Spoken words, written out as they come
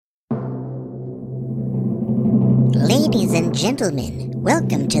Ladies and gentlemen,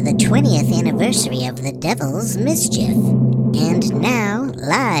 welcome to the 20th anniversary of the Devil's Mischief. And now,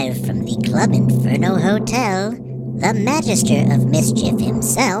 live from the Club Inferno Hotel, the Magister of Mischief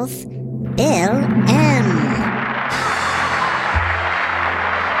himself, Bill M.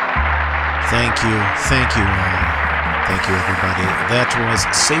 Thank you all. Thank you, everybody. That was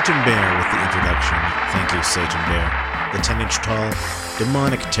Satan Bear with the introduction. Thank you, Satan Bear, the 10-inch tall,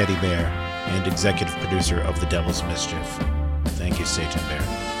 demonic teddy bear, and executive producer of The Devil's Mischief. Thank you, Satan Bear.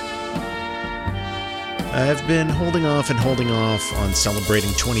 I've been holding off on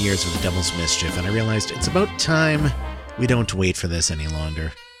celebrating 20 years of The Devil's Mischief, and I realized it's about time we don't wait for this any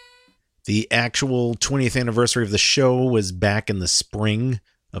longer. The actual 20th anniversary of the show was back in the spring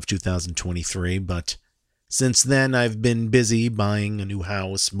of 2023, but since then I've been busy buying a new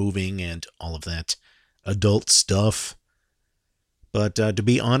house, moving, and all of that adult stuff. But to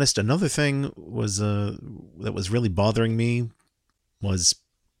be honest, another thing was that was really bothering me was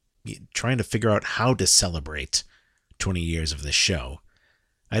trying to figure out how to celebrate 20 years of this show.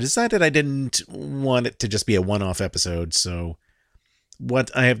 I decided I didn't want it to just be a one-off episode, so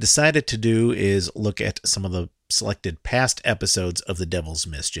what I have decided to do is look at some of the selected past episodes of The Devil's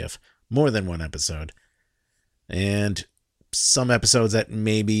Mischief, more than one episode, and some episodes that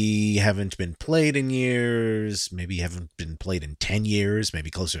maybe haven't been played in years, maybe haven't been played in 10 years, maybe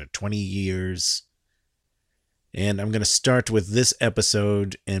closer to 20 years. And I'm going to start with this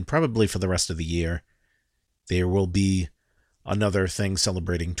episode, and probably for the rest of the year, there will be another thing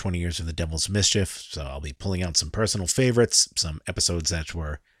celebrating 20 years of The Devil's Mischief, so I'll be pulling out some personal favorites, some episodes that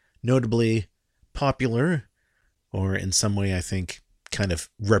were notably popular, or in some way I think kind of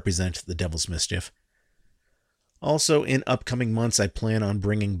represent The Devil's Mischief. Also, in upcoming months, I plan on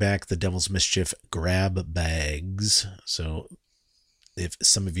bringing back The Devil's Mischief grab bags. So, if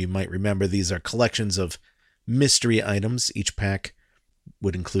some of you might remember, these are collections of mystery items. Each pack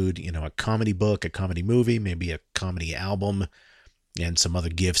would include, a comedy book, a comedy movie, maybe a comedy album, and some other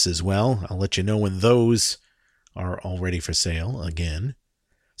gifts as well. I'll let you know when those are all ready for sale again.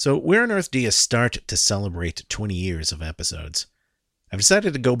 So, where on earth do you start to celebrate 20 years of episodes? I've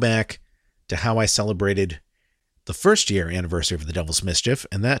decided to go back to how I celebrated the first year anniversary of The Devil's Mischief,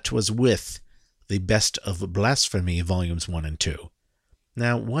 and that was with the Best of Blasphemy Volumes 1 and 2.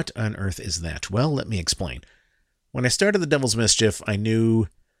 Now, what on earth is that? Well, let me explain. When I started The Devil's Mischief, I knew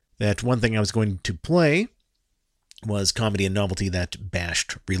that one thing I was going to play was comedy and novelty that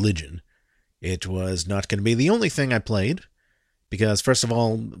bashed religion. It was not going to be the only thing I played, because first of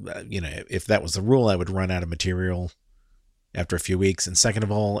all, if that was the rule, I would run out of material after a few weeks, and second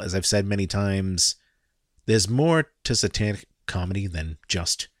of all, as I've said many times, there's more to satanic comedy than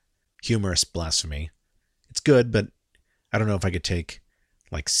just humorous blasphemy. It's good, but I don't know if I could take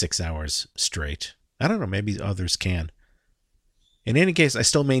 6 hours straight. I don't know, maybe others can. In any case, I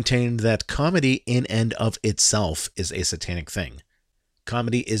still maintain that comedy in and of itself is a satanic thing.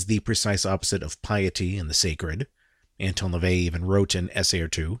 Comedy is the precise opposite of piety and the sacred. Anton LaVey even wrote an essay or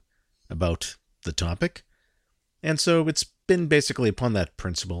two about the topic. And so it's been basically upon that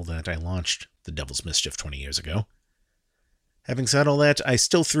principle that I launched The Devil's Mischief 20 years ago. Having said all that, I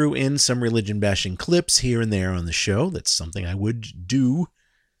still threw in some religion-bashing clips here and there on the show. That's something I would do.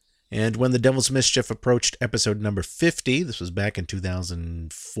 And when The Devil's Mischief approached episode number 50, this was back in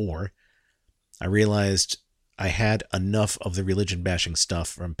 2004, I realized I had enough of the religion-bashing stuff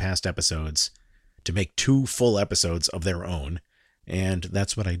from past episodes to make 2 full episodes of their own, and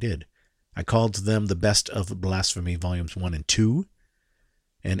that's what I did. I called them The Best of Blasphemy Volumes 1 and 2,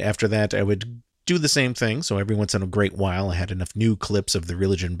 and after that I would do the same thing, so every once in a great while I had enough new clips of the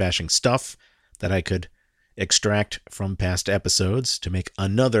religion-bashing stuff that I could extract from past episodes to make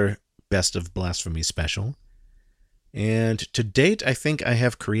another Best of Blasphemy special. And to date, I think I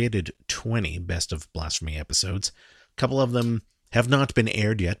have created 20 Best of Blasphemy episodes. A couple of them have not been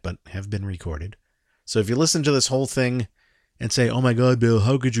aired yet, but have been recorded. So if you listen to this whole thing and say, "Oh my God, Bill,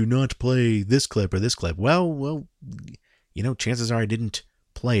 how could you not play this clip or this clip?" Well, chances are I didn't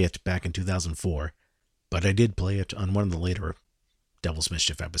play it back in 2004, but I did play it on one of the later Devil's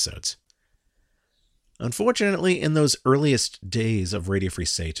Mischief episodes. Unfortunately, in those earliest days of Radio Free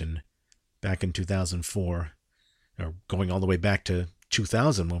Satan, back in 2004, or going all the way back to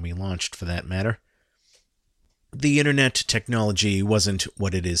 2000 when we launched for that matter, the internet technology wasn't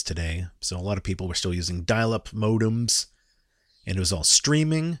what it is today, so a lot of people were still using dial-up modems, and it was all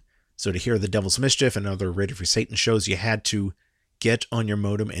streaming, so to hear The Devil's Mischief and other Radio Free Satan shows, you had to get on your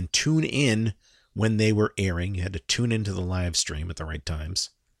modem and tune in when they were airing. You had to tune into the live stream at the right times.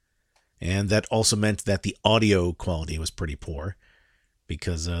 And that also meant that the audio quality was pretty poor,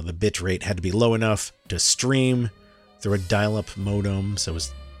 because the bit rate had to be low enough to stream through a dial-up modem, so it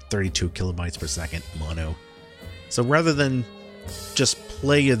was 32 kilobytes per second mono. So rather than just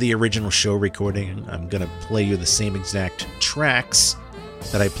play you the original show recording, I'm going to play you the same exact tracks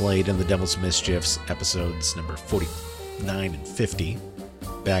that I played in the Devil's Mischiefs episodes number 49 and 50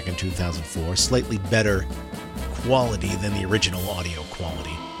 back in 2004. Slightly better quality than the original audio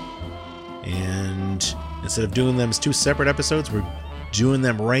quality. And instead of doing them as two separate episodes, we're doing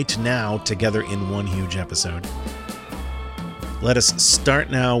them right now together in one huge episode. Let us start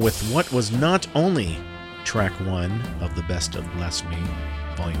now with what was not only track 1 of the Best of Blasphemy,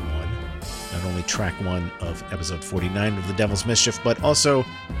 Volume 1, not only track 1 of episode 49 of the Devil's Mischief, but also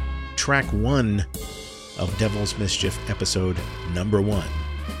track 1 of Devil's Mischief episode number 1.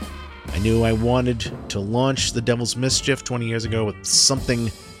 I knew I wanted to launch the Devil's Mischief 20 years ago with something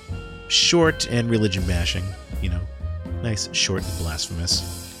short and religion bashing, nice, short, and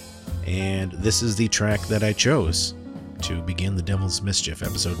blasphemous. And this is the track that I chose to begin the Devil's Mischief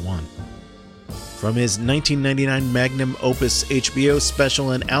episode 1. From his 1999 magnum opus HBO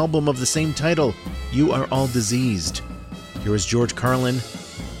special and album of the same title, You Are All Diseased, here is George Carlin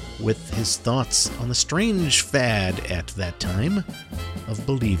with his thoughts on the strange fad at that time of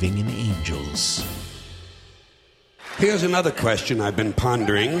believing in angels. Here's another question I've been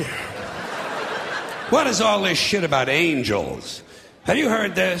pondering. What is all this shit about angels? Have you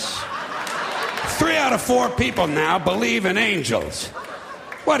heard this? 3 out of 4 people now believe in angels.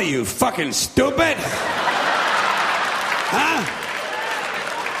 What are you, fucking stupid? Huh?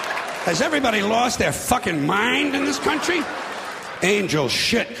 Has everybody lost their fucking mind in this country? Angel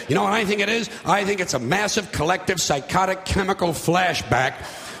shit. You know what I think it is? I think it's a massive collective psychotic chemical flashback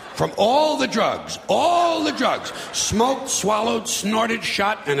from all the drugs, smoked, swallowed, snorted,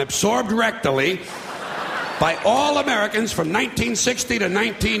 shot, and absorbed rectally by all Americans from 1960 to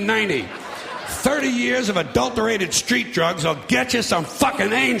 1990. 30 years of adulterated street drugs will get you some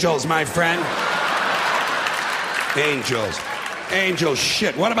fucking angels, my friend. Angels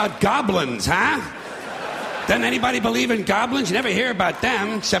shit. What about goblins, huh? Doesn't anybody believe in goblins? You never hear about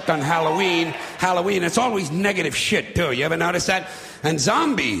them, except on Halloween. It's always negative shit, too. You ever notice that? And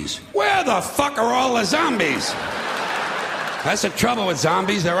zombies. Where the fuck are all the zombies? That's the trouble with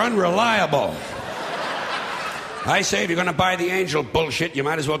zombies. They're unreliable. I say if you're going to buy the angel bullshit, you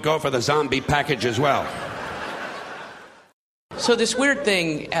might as well go for the zombie package as well. So this weird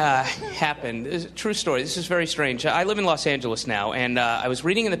thing happened. It's a true story. This is very strange. I live in Los Angeles now, and I was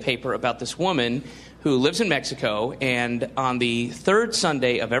reading in the paper about this woman who lives in Mexico, and on the third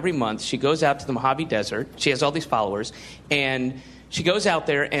Sunday of every month, she goes out to the Mojave Desert. She has all these followers, and she goes out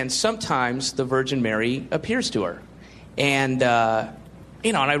there, and sometimes the Virgin Mary appears to her. And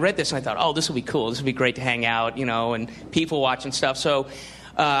and I read this and I thought, oh, this will be cool. This will be great to hang out, and people watching stuff. So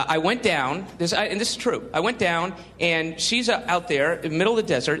I went down, and this is true. I went down, and she's out there in the middle of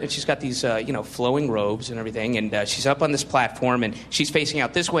the desert, and she's got these, flowing robes and everything, and she's up on this platform, and she's facing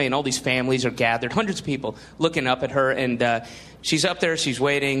out this way, and all these families are gathered, hundreds of people looking up at her, and she's up there, she's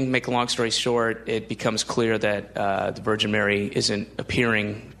waiting. Make a long story short, it becomes clear that the Virgin Mary isn't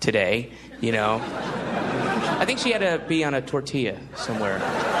appearing today, I think she had to be on a tortilla somewhere.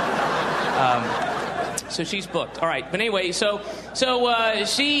 So she's booked. All right. But anyway, so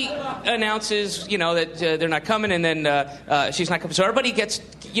she announces, that they're not coming, and then she's not coming. So everybody goes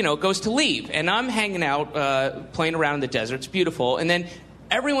to leave. And I'm hanging out, playing around in the desert. It's beautiful. And then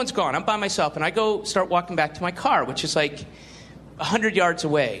everyone's gone. I'm by myself, and I go start walking back to my car, which is like 100 yards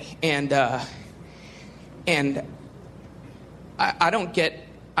away. And I don't get...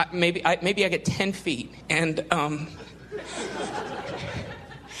 Maybe I get 10 feet, and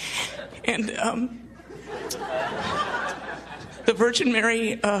the Virgin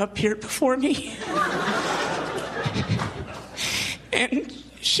Mary appeared before me, and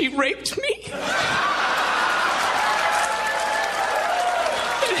she raped me.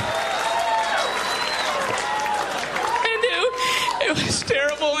 It was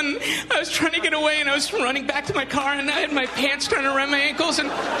terrible, and I was trying to get away, and I was running back to my car, and I had my pants turned around my ankles,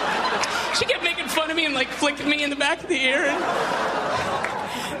 and she kept making fun of me and, flicking me in the back of the ear,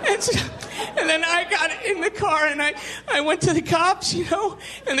 and then I got in the car, and I went to the cops,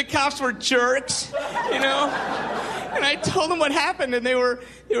 and the cops were jerks, and I told them what happened, and they were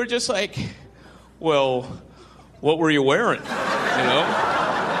just like, well, what were you wearing,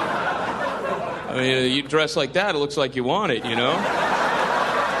 I mean, you dress like that, it looks like you want it,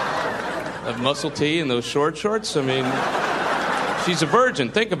 That muscle tee and those short shorts, I mean, she's a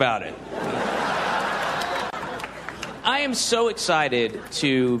virgin, think about it. I am so excited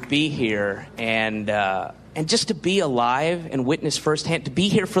to be here and just to be alive and witness firsthand, to be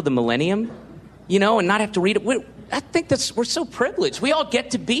here for the millennium, you know, and not have to read it. I think we're so privileged. We all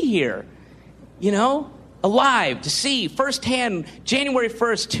get to be here, you know, alive to see firsthand January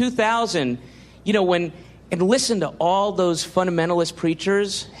 1st, 2000, you know, and listen to all those fundamentalist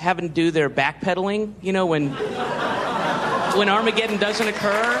preachers having to do their backpedaling, you know, when Armageddon doesn't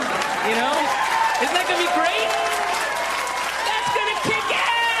occur, you know? Isn't that going to be great? That's going to kick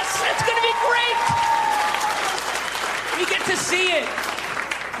ass! That's going to be great! You get to see it.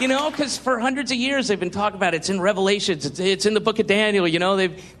 You know, because for hundreds of years they've been talking about it. It's in Revelations. It's in the book of Daniel. You know,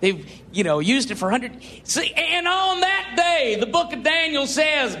 they've you know, used it for hundreds. See, and on that day, the book of Daniel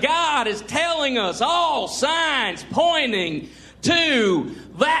says God is telling us all signs pointing to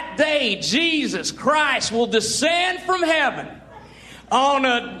that day Jesus Christ will descend from heaven on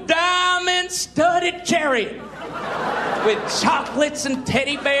a diamond-studded chariot with chocolates and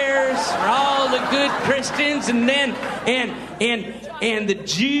teddy bears for all the good Christians, and then and the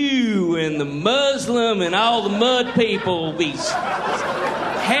Jew and the Muslim and all the mud people will be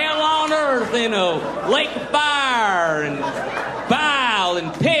hell on earth in a lake of fire and bile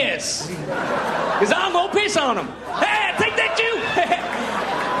and piss. Because I'm going to piss on them. Hey, take that, Jew!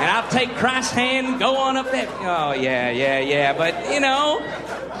 And I'll take Christ's hand and go on up there. Oh, yeah. But, you know,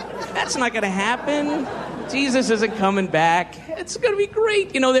 that's not going to happen. Jesus isn't coming back. It's going to be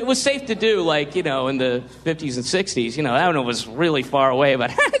great. You know, it was safe to do, like, you know, in the 50s and 60s. You know, I don't know, it was really far away,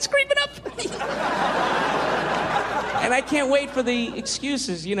 but it's creeping up. And I can't wait for the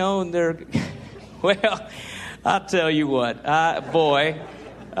excuses, you know, and they're... Well, I'll tell you what. Boy,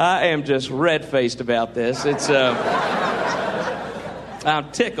 I am just red-faced about this. It's...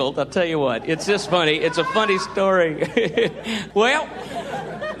 I'm tickled, I'll tell you what. It's just funny. It's a funny story. Well...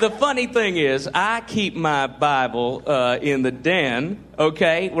 The funny thing is, I keep my Bible in the den,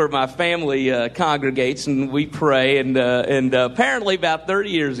 okay, where my family congregates and we pray. And apparently about 30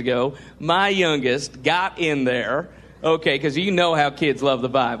 years ago, my youngest got in there, okay, because you know how kids love the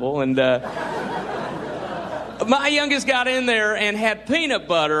Bible. And my youngest got in there and had peanut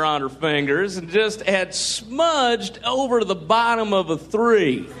butter on her fingers and just had smudged over the bottom of a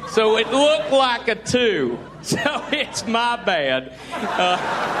 3. So it looked like a 2. So it's my bad.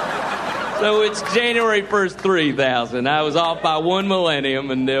 So it's January 1st, 3000. I was off by 1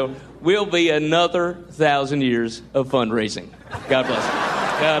 millennium, and there will be another 1,000 years of fundraising. God bless it.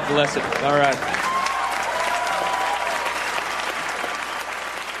 God bless it. All right.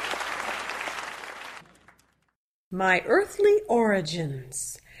 My earthly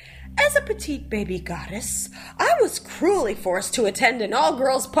origins. As a petite baby goddess, I was cruelly forced to attend an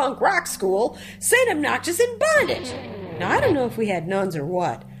all-girls punk rock school, St. Obnoxious in bondage. Now, I don't know if we had nuns or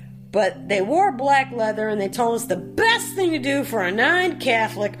what, but they wore black leather and they told us the best thing to do for a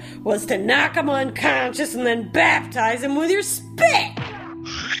non-Catholic was to knock them unconscious and then baptize them with your spit.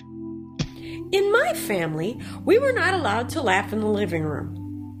 In my family, we were not allowed to laugh in the living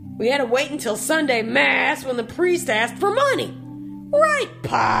room. We had to wait until Sunday Mass when the priest asked for money. Right,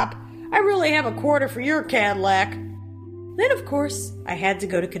 Pop. I really have a quarter for your Cadillac. Then, of course, I had to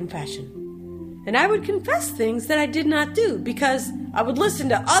go to confession. And I would confess things that I did not do because I would listen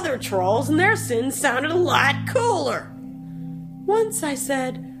to other trolls and their sins sounded a lot cooler. Once I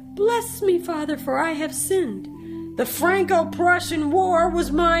said, "Bless me, Father, for I have sinned. The Franco-Prussian War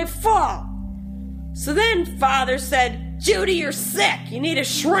was my fault." So then Father said, "Judy, you're sick. You need a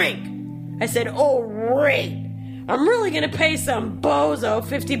shrink." I said, "Oh, great. I'm really going to pay some bozo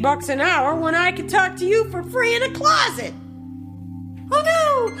 $50 an hour when I can talk to you for free in a closet." Oh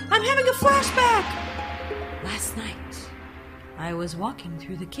no, I'm having a flashback. Last night, I was walking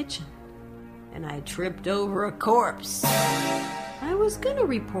through the kitchen and I tripped over a corpse. I was going to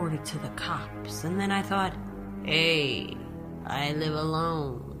report it to the cops, and then I thought, hey, I live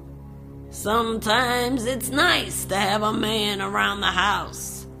alone. Sometimes it's nice to have a man around the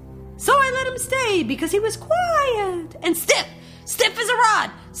house. So I let him stay because he was quiet and stiff as a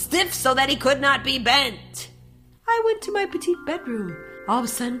rod, stiff so that he could not be bent. I went to my petite bedroom. All of a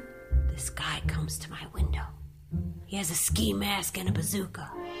sudden, this guy comes to my window. He has a ski mask and a bazooka.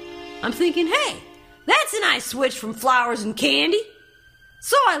 I'm thinking, hey, that's a nice switch from flowers and candy.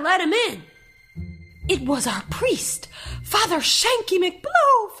 So I let him in. It was our priest, Father Shanky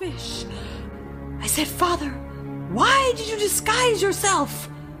McBlowfish. I said, "Father, why did you disguise yourself?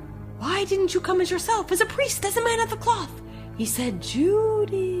 Why didn't you come as yourself, as a priest, as a man of the cloth?" He said,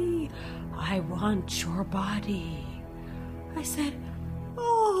 "Judy, I want your body." I said,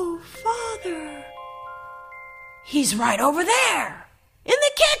 "Oh, Father, he's right over there, in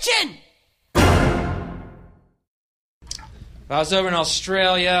the kitchen." I was over in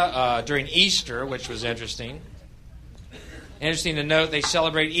Australia during Easter, which was interesting. Interesting to note, they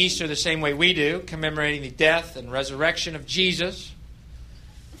celebrate Easter the same way we do, commemorating the death and resurrection of Jesus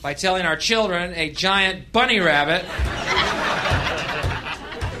by telling our children a giant bunny rabbit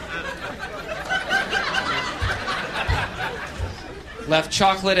left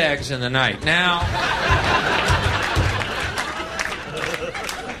chocolate eggs in the night. Now,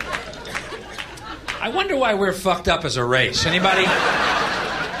 I wonder why we're fucked up as a race. Anybody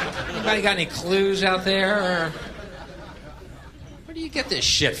got any clues out there? Or where do you get this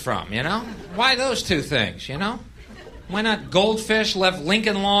shit from, you know? Why those two things, you know? Why not goldfish left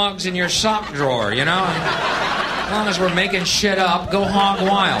Lincoln Logs in your sock drawer, you know? As long as we're making shit up, go hog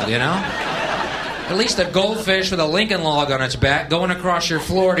wild, you know? At least a goldfish with a Lincoln Log on its back going across your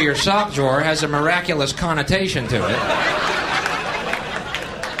floor to your sock drawer has a miraculous connotation to it.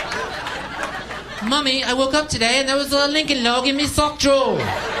 Mummy, I woke up today and there was a Lincoln Log in my sock drawer.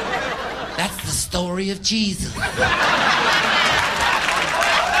 That's the story of Jesus.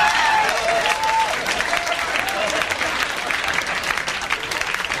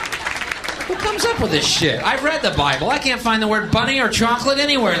 Who comes up with this shit? I've read the Bible. I can't find the word bunny or chocolate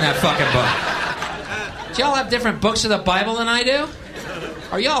anywhere in that fucking book. Do y'all have different books of the Bible than I do?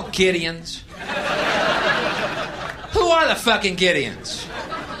 Are y'all Gideons? Who are the fucking Gideons?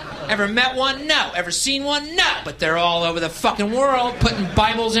 Ever met one? No. Ever seen one? No. But they're all over the fucking world putting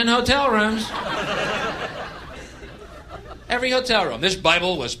Bibles in hotel rooms. Every hotel room. This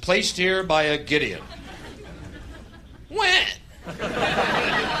Bible was placed here by a Gideon. When?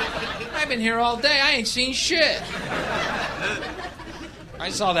 I've been here all day. I ain't seen shit. I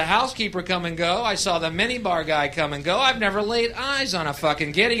saw the housekeeper come and go. I saw the minibar guy come and go. I've never laid eyes on a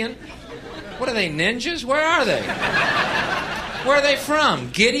fucking Gideon. What are they, ninjas? Where are they? Where are they from?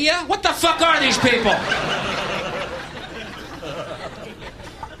 Gideon? What the fuck are these people?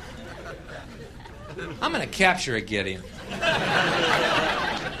 I'm gonna capture a Gideon.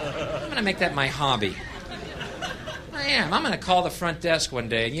 I'm gonna make that my hobby. I am. I'm gonna call the front desk one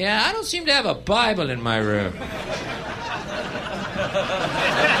day. Yeah, I don't seem to have a Bible in my room.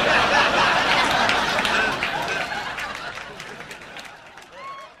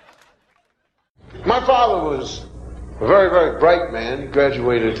 My father was a very, very bright man. He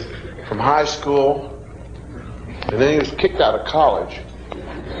graduated from high school, and then he was kicked out of college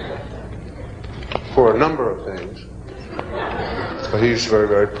for a number of things. But he was very,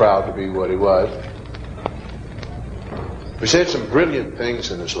 very proud to be what he was. He said some brilliant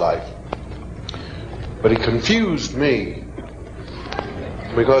things in his life, but he confused me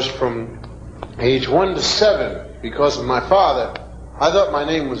because from age 1 to 7, because of my father, I thought my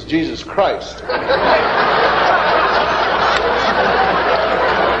name was Jesus Christ.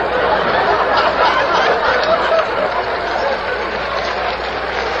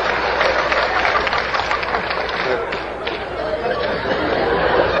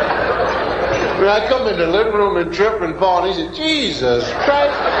 When I come in the living room and trip and fall, and he said, Jesus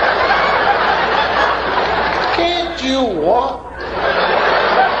Christ, can't you walk?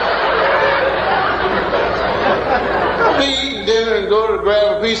 I'll be eating dinner and go to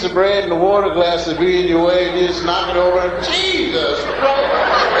grab a piece of bread and a water glass will be in your way and you just knock it over and Jesus Christ,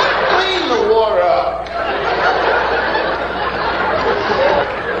 clean the water up.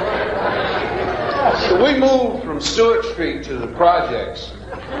 So we moved from Stewart Street to the projects.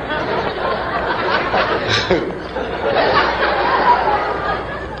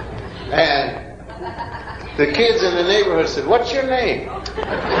 And the kids in the neighborhood said, what's your name? And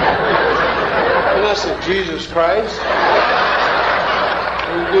I said, Jesus Christ.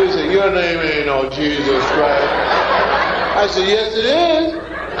 And the dude said, your name ain't no Jesus Christ. I said, yes it is.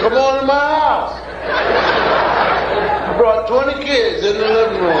 Come on to my house. I brought 20 kids in the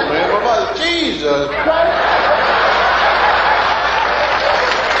living room, man. My mother, Jesus Christ.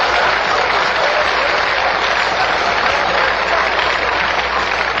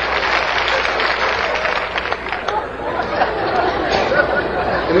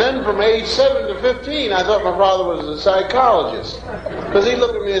 And then from age 7 to 15, I thought my father was a psychologist. Because he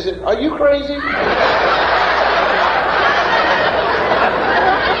looked at me and said, are you crazy?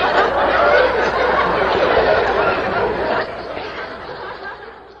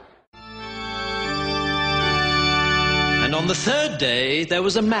 And on the third day there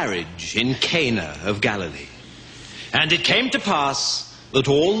was a marriage in Cana of Galilee. And it came to pass that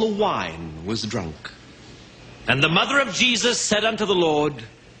all the wine was drunk. And the mother of Jesus said unto the Lord,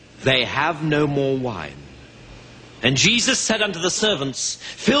 they have no more wine. And Jesus said unto the servants,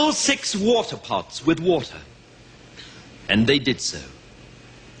 fill 6 water pots with water. And they did so.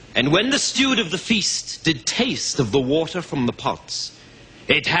 And when the steward of the feast did taste of the water from the pots,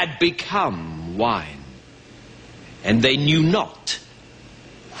 it had become wine. and they knew not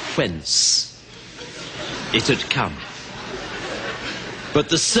whence it had come. But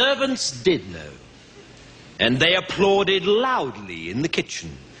the servants did know, and they applauded loudly in the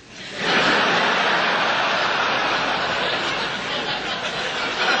kitchen.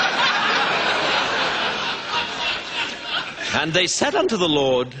 And they said unto the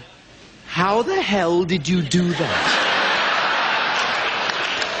Lord, "How the hell did you do that?"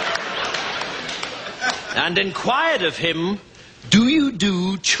 And inquired of him, "Do you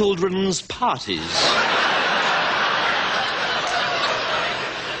do children's parties?"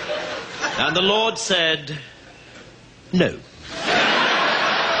 And the Lord said, "No."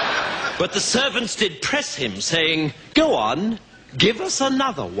 But the servants did press him, saying, "Go on, give us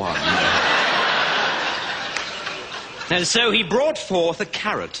another one." And so he brought forth a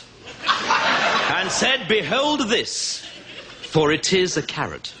carrot and said, "Behold this, for it is a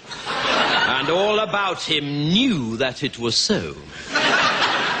carrot." And all about him knew that it was so,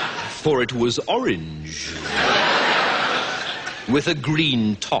 for it was orange with a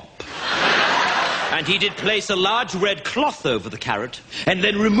green top. And he did place a large red cloth over the carrot, and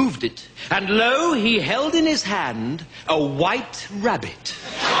then removed it. And lo, he held in his hand a white rabbit.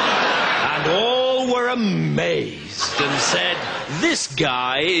 And all were amazed and said, "This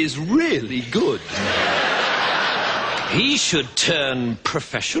guy is really good. He should turn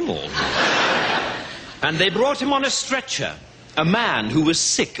professional." And they brought him on a stretcher, a man who was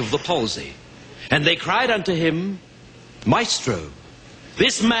sick of the palsy. And they cried unto him, "Maestro,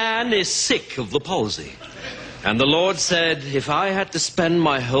 this man is sick of the palsy." And the Lord said, "If I had to spend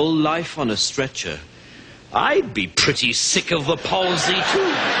my whole life on a stretcher, I'd be pretty sick of the palsy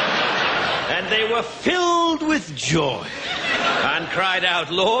too." And they were filled with joy and cried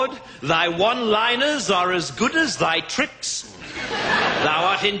out, "Lord, thy one-liners are as good as thy tricks. Thou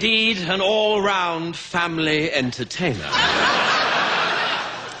art indeed an all-round family entertainer."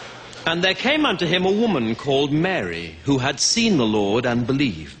 And there came unto him a woman called Mary, who had seen the Lord and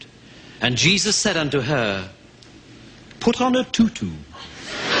believed. And Jesus said unto her, "Put on a tutu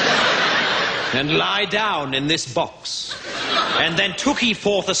and lie down in this box." And then took he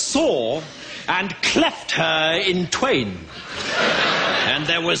forth a saw and cleft her in twain. And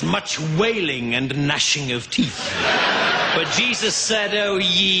there was much wailing and gnashing of teeth. But Jesus said, "O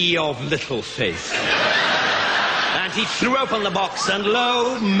ye of little faith." And he threw open the box, and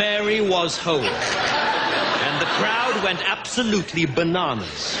lo, Mary was whole. And the crowd went absolutely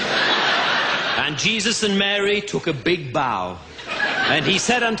bananas. And Jesus and Mary took a big bow. And he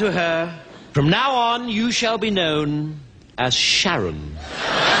said unto her, "From now on you shall be known as Sharon.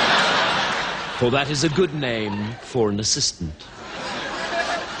 For that is a good name for an assistant."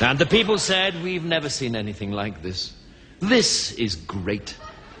 And the people said, "We've never seen anything like this. This is great.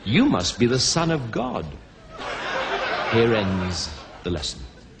 You must be the Son of God." Here ends the lesson.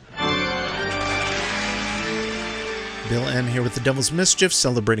 Bill M. here with the Devil's Mischief,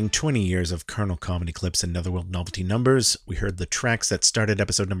 celebrating 20 years of carnal comedy clips and Netherworld novelty numbers. We heard the tracks that started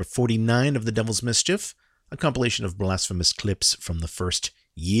episode number 49 of the Devil's Mischief, a compilation of blasphemous clips from the first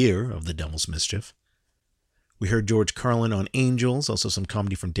year of the Devil's Mischief. We heard George Carlin on Angels, also some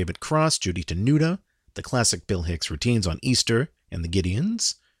comedy from David Cross, Judy Tenuta, the classic Bill Hicks routines on Easter and the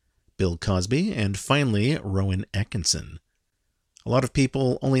Gideons, Bill Cosby, and finally, Rowan Atkinson. A lot of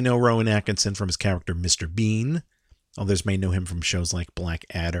people only know Rowan Atkinson from his character Mr. Bean. Others may know him from shows like Black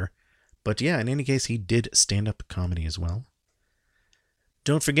Adder. But yeah, in any case, he did stand-up comedy as well.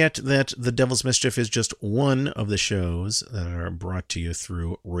 Don't forget that The Devil's Mischief is just one of the shows that are brought to you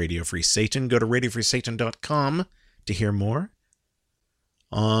through Radio Free Satan. Go to radiofreesatan.com to hear more.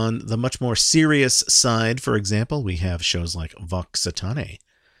 On the much more serious side, for example, we have shows like Vox Satanae,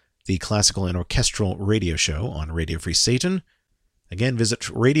 the classical and orchestral radio show on Radio Free Satan. Again, visit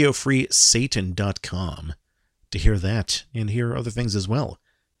radiofreesatan.com to hear that and hear other things as well.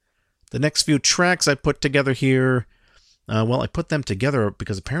 The next few tracks I put together here, I put them together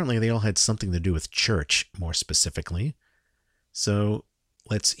because apparently they all had something to do with church, more specifically. So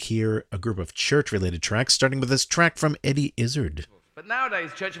let's hear a group of church-related tracks, starting with this track from Eddie Izzard. But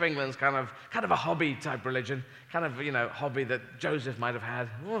nowadays, Church of England's kind of a hobby-type religion, hobby that Joseph might have had.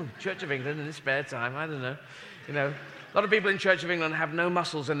 Oh, Church of England in his spare time, I don't know. A lot of people in Church of England have no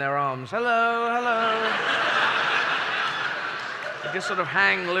muscles in their arms. Hello, hello. They just sort of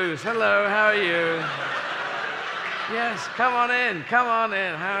hang loose. Hello, how are you? Yes, come on in, how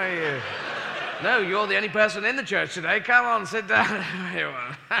are you? No, you're the only person in the church today. Come on, sit down.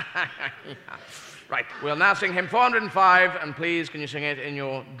 Right, we'll now sing hymn 405, and please, can you sing it in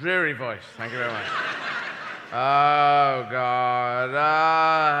your dreary voice? Thank you very much. Oh, God,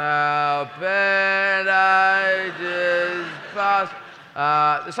 help it, I just passed.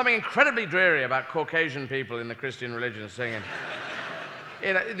 There's something incredibly dreary about Caucasian people in the Christian religion singing.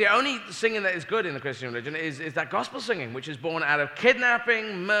 The only singing that is good in the Christian religion is that gospel singing, which is born out of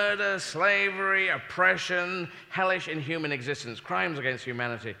kidnapping, murder, slavery, oppression, hellish, inhuman existence, crimes against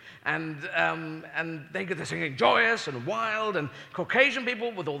humanity. And they're singing joyous and wild, and Caucasian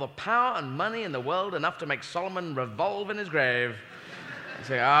people with all the power and money in the world, enough to make Solomon revolve in his grave, and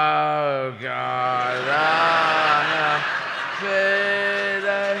say, oh, God,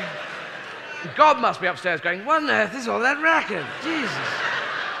 God must be upstairs going, what on earth is all that racket?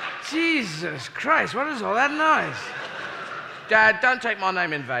 Jesus Christ, what is all that noise? Dad, don't take my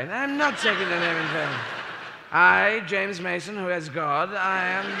name in vain. I'm not taking the name in vain. I, James Mason, who has God,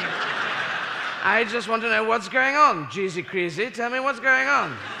 I just want to know what's going on. Jeezy Creasy, tell me what's going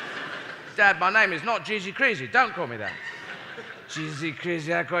on. Dad, my name is not Jeezy Creasy. Don't call me that. Jeezy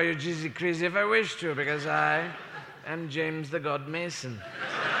Creasy, I call you Jeezy Creasy if I wish to, because I am James the God Mason.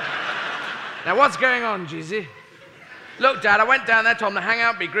 Now, what's going on, Jeezy? Look, Dad, I went down there, told them to hang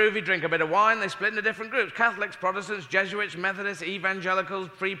out, be groovy, drink a bit of wine. They split into different groups. Catholics, Protestants, Jesuits, Methodists, Evangelicals,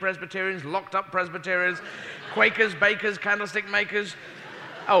 Free Presbyterians, Locked Up Presbyterians, Quakers, Bakers, Candlestick Makers.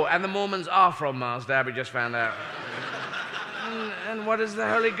 Oh, and the Mormons are from Mars, Dad, we just found out. And what does the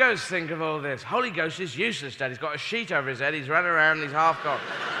Holy Ghost think of all this? Holy Ghost is useless, Dad. He's got a sheet over his head. He's running around and he's half-cocked.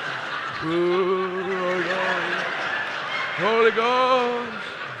 Holy Ghost.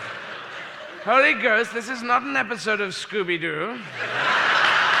 Holy Ghost, this is not an episode of Scooby-Doo.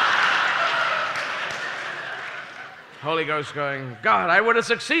 Holy Ghost going, God, I would have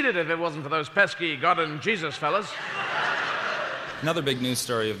succeeded if it wasn't for those pesky God and Jesus fellas. Another big news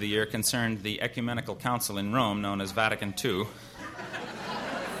story of the year concerned the Ecumenical Council in Rome, known as Vatican II.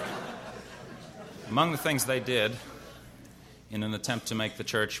 Among the things they did, in an attempt to make the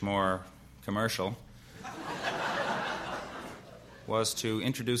church more commercial, was to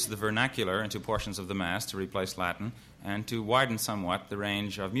introduce the vernacular into portions of the Mass to replace Latin and to widen somewhat the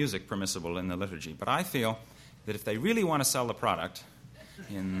range of music permissible in the liturgy. But I feel that if they really want to sell the product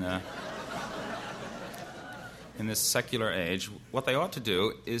in this secular age, what they ought to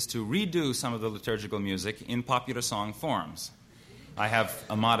do is to redo some of the liturgical music in popular song forms. I have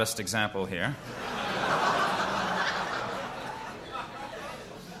a modest example here.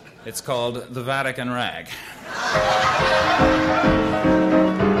 It's called the Vatican Rag.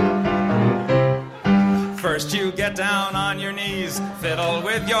 First you get down on your knees, fiddle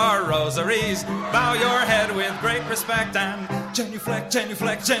with your rosaries, bow your head with great respect and genuflect,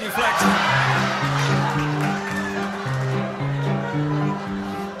 genuflect, genuflect.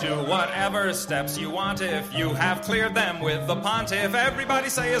 Do whatever steps you want if you have cleared them with the pontiff. Everybody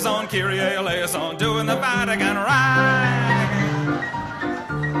say his own Kyrie eleison, doing the Vatican Rag.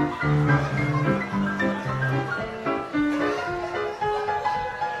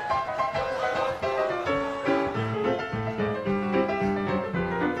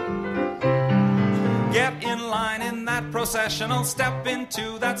 Processional, step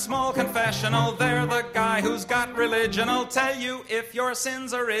into that small confessional. There the guy who's got religion'll tell you if your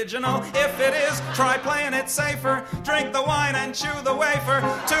sin's original. If it is, try playing it safer. Drink the wine and chew the wafer.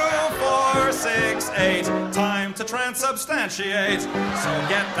 2, 4, 6, 8. Time to transubstantiate. So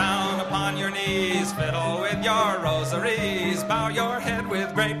get down upon your knees, fiddle with your rosaries, bow your head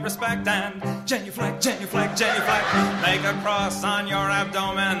with great respect and genuflect, genuflect, genuflect. Make a cross on your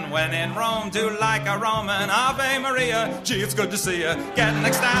abdomen. When in Rome, do like a Roman. Ave Maria. Gee, it's good to see you. Getting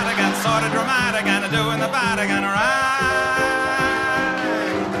ecstatic and sort of dramatic and doing the Vatican Rag.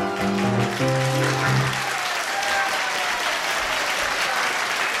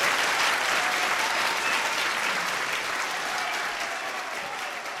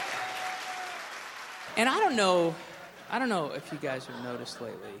 And I don't know if you guys have noticed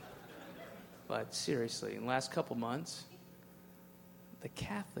lately, but seriously, in the last couple months, the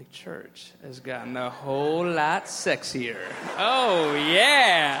Catholic Church has gotten a whole lot sexier. Oh,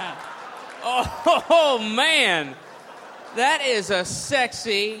 yeah. Oh, man. That is a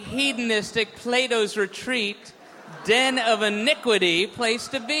sexy, hedonistic, Plato's retreat, den of iniquity place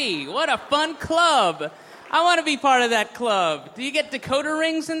to be. What a fun club. I want to be part of that club. Do you get decoder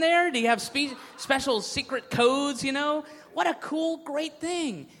rings in there? Do you have special secret codes, you know? What a cool, great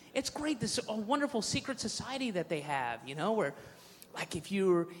thing. It's great. This is a wonderful secret society that they have, you know, where... Like if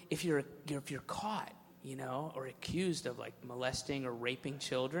you're caught, you know, or accused of like molesting or raping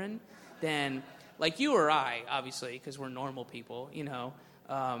children, then like you or I, obviously, because we're normal people, you know,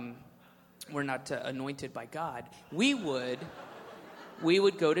 we're not anointed by God. We would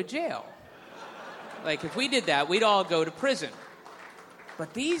go to jail. Like, if we did that, we'd all go to prison.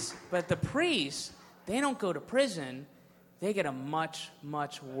 But the priests, they don't go to prison. They get a much,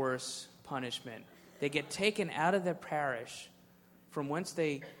 much worse punishment. They get taken out of their parish from whence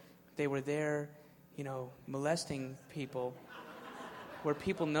they were there, molesting people, where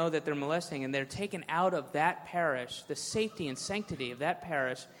people know that they're molesting, and they're taken out of that parish, the safety and sanctity of that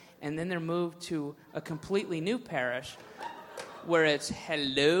parish, and then they're moved to a completely new parish where it's,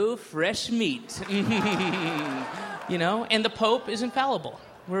 hello, fresh meat. And the Pope is infallible.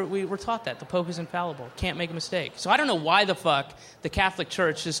 We're taught that. The Pope is infallible. Can't make a mistake. So I don't know why the fuck the Catholic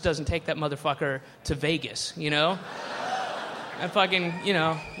Church just doesn't take that motherfucker to Vegas, And fucking,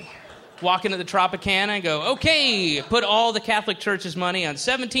 walk into the Tropicana and go, okay, put all the Catholic Church's money on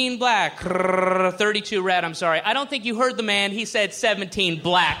 17 black, 32 red, I'm sorry. I don't think you heard the man. He said 17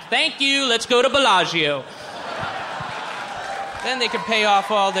 black. Thank you. Let's go to Bellagio. Then they can pay off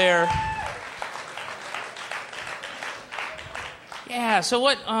all their... Yeah, so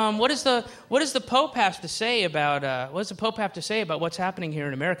what does the Pope have to say about what's happening here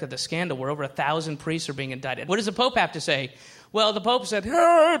in America, the scandal where over 1,000 priests are being indicted? What does the Pope have to say? Well, the Pope said,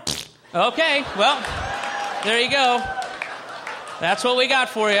 okay, well, there you go. That's what we got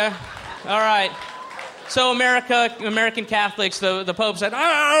for you. All right. So American Catholics, the Pope said,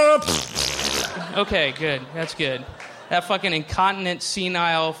 okay, good. That's good. That fucking incontinent,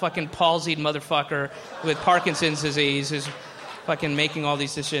 senile, fucking palsied motherfucker with Parkinson's disease is fucking making all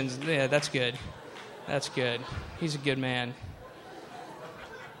these decisions. Yeah, that's good. That's good. He's a good man.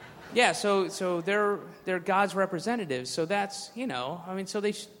 Yeah, so they're God's representatives. So that's,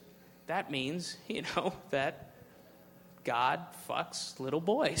 that means, that God fucks little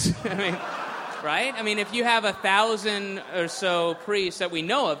boys. Right? If you have 1,000 or so priests that we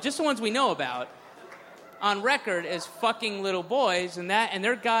know of, just the ones we know about, on record as fucking little boys, and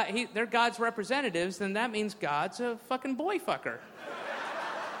they're God's representatives, then that means God's a fucking boy fucker.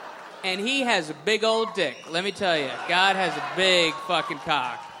 And he has a big old dick, let me tell you. God has a big fucking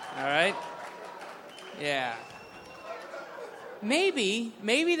cock. All right? Yeah. Maybe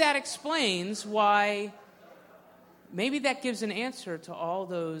that explains why, maybe that gives an answer to all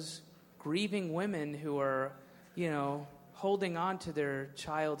those grieving women who are, holding on to their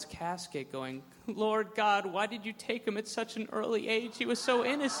child's casket going, Lord God, why did you take him at such an early age? He was so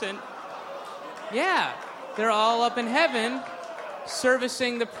innocent. Yeah, they're all up in heaven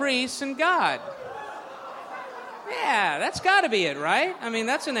servicing the priests and God. Yeah, that's got to be it, right?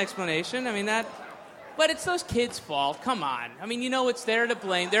 That's an explanation. But it's those kids' fault. Come on. It's there to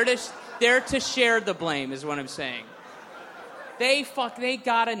blame. They're to share the blame is what I'm saying. They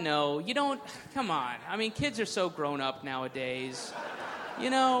gotta know. You don't, come on. Kids are so grown up nowadays.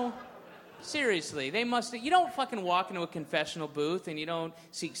 Seriously, you don't fucking walk into a confessional booth and you don't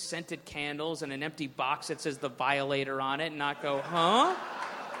see scented candles and an empty box that says The Violator on it and not go, huh?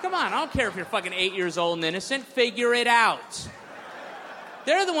 Come on, I don't care if you're fucking 8 years old and innocent. Figure it out.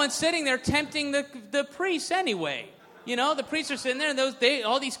 They're the ones sitting there tempting the priests anyway. The priests are sitting there and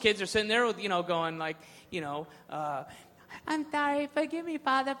all these kids are sitting there with, going like, I'm sorry, forgive me,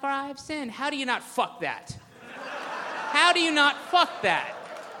 Father, for I have sinned. How do you not fuck that? How do you not fuck that?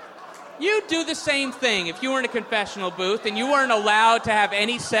 You'd do the same thing if you were in a confessional booth and you weren't allowed to have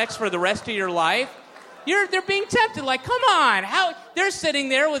any sex for the rest of your life. They're being tempted, like, come on. They're sitting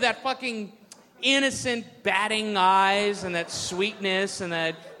there with that fucking innocent batting eyes and that sweetness and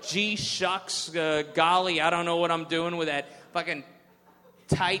that gee shucks, golly, I don't know what I'm doing with that fucking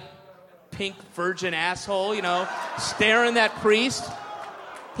tight pink virgin asshole, staring that priest.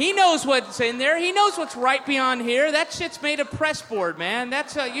 He knows what's in there. He knows what's right beyond here. That shit's made of pressboard, man.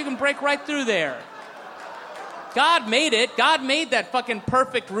 That's you can break right through there. God made it. God made that fucking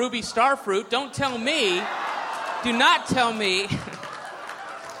perfect ruby starfruit. Don't tell me. Do not tell me.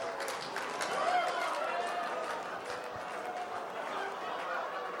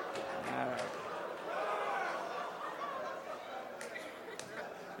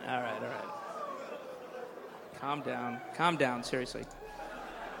 All right. Calm down, seriously.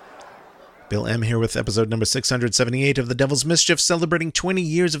 Bill M. here with episode number 678 of The Devil's Mischief, celebrating 20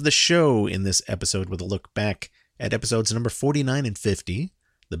 years of the show in this episode with a look back at episodes number 49 and 50,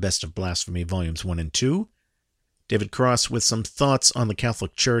 The Best of Blasphemy, Volumes 1 and 2, David Cross with some thoughts on the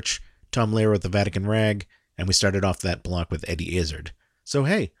Catholic Church, Tom Lehrer with the Vatican Rag, and we started off that block with Eddie Izzard. So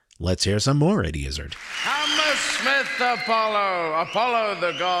hey, let's hear some more Eddie Izzard. Hammersmith Apollo,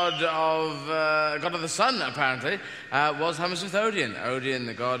 the god of the sun, apparently, was Hammersmith Odeon,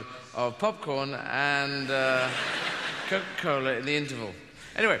 the god of popcorn and Coca-Cola in the interval.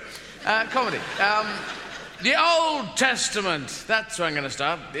 Anyway, comedy. The Old Testament. That's where I'm going to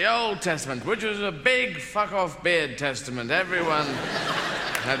start. The Old Testament, which was a big fuck-off beard testament. Everyone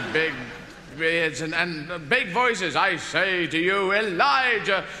had big beards and big voices. I say to you,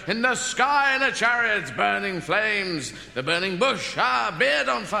 Elijah, in the sky in a chariot, burning flames, the burning bush, beard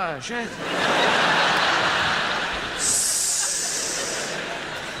on fire, shit.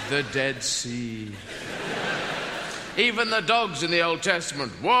 The Dead Sea. Even the dogs in the Old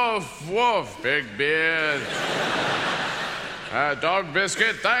Testament. Woof, woof, big beard. Dog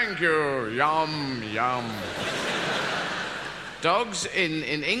biscuit, thank you. Yum, yum. Dogs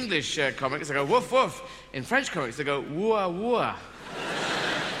in English comics, they go woof, woof. In French comics, they go wooah, wooah.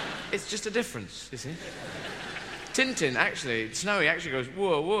 It's just a difference, you see. Tintin, actually, Snowy actually goes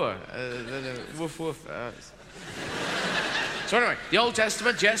wooah, wooah. Woof, woof. So anyway, the Old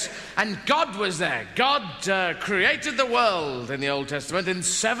Testament, yes, and God was there. God created the world in the Old Testament in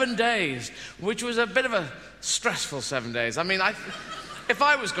 7 days, which was a bit of a stressful 7 days. I mean, if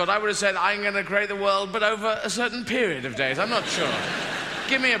I was God, I would have said, I'm going to create the world, but over a certain period of days. I'm not sure.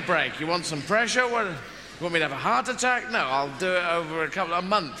 Give me a break. You want some pressure? What, you want me to have a heart attack? No, I'll do it over a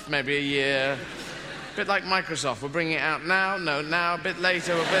month, maybe a year. A bit like Microsoft. We're bringing it out now, no, now, a bit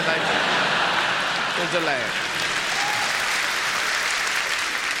later, a bit later. We'll delay it.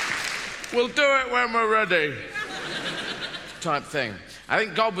 We'll do it when we're ready. Type thing. I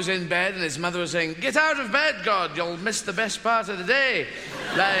think God was in bed and his mother was saying, get out of bed, God, you'll miss the best part of the day,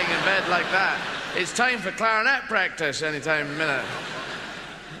 laying in bed like that. It's time for clarinet practice any time in a minute.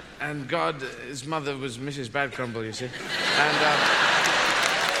 And God, his mother was Mrs. Badcrumble, you see. And,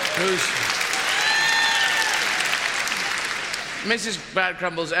 who's... Mrs.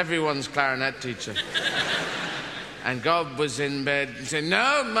 Badcrumble's everyone's clarinet teacher. And God was in bed and said,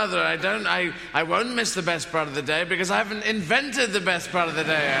 no, Mother, I won't miss the best part of the day because I haven't invented the best part of the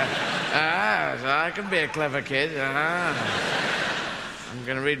day. So I can be a clever kid. I'm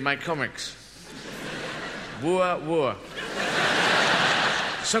going to read my comics. Wooah, wooah.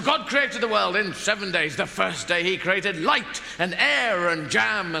 So God created the world in 7 days. The first day he created light and air and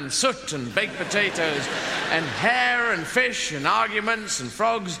jam and soot and baked potatoes and hair and fish and arguments and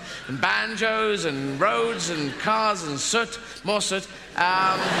frogs and banjos and roads and cars and soot, more soot,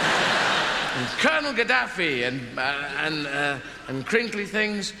 and Colonel Gaddafi and crinkly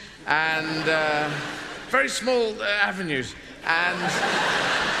things and very small avenues and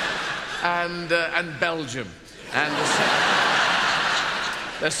Belgium and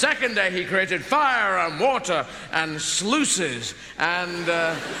the second day he created fire and water and sluices and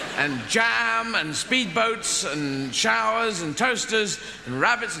jam and speedboats and showers and toasters and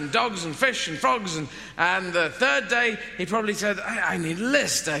rabbits and dogs and fish and frogs and the third day he probably said, I need a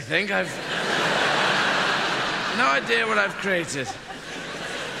list, I think. I've no idea what I've created.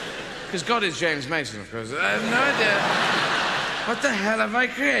 Because God is James Mason, of course. I have no idea. What the hell have I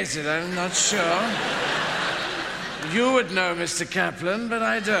created? I'm not sure. You would know, Mr. Kaplan, but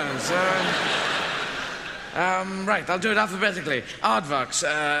I don't. So, right, I'll do it alphabetically. Aardvarks,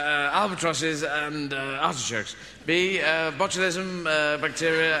 albatrosses, and artichokes. B, botulism,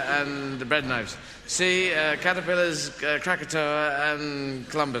 bacteria, and bread knives. C, caterpillars, Krakatoa, and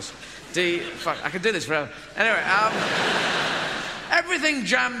Columbus. D, fuck, I could do this forever. Anyway, everything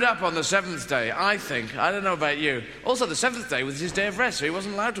jammed up on the 7th day, I think. I don't know about you. Also, the 7th day was his day of rest, so he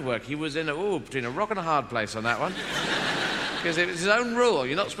wasn't allowed to work. He was in between a rock and a hard place on that one. Because it was his own rule.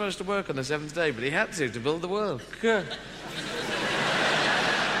 You're not supposed to work on the 7th day, but he had to build the world.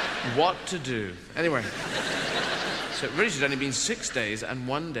 What to do? Anyway. So it really should have only been 6 days and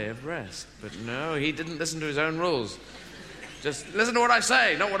 1 day of rest. But no, he didn't listen to his own rules. Just listen to what I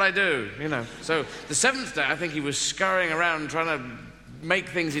say, not what I do, you know. So the 7th day, I think he was scurrying around trying to make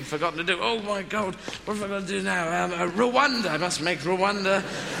things he'd forgotten to do. Oh, my God, what have I got to do now? Rwanda, I must make Rwanda.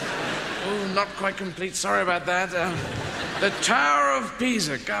 Oh, not quite complete, sorry about that. The Tower of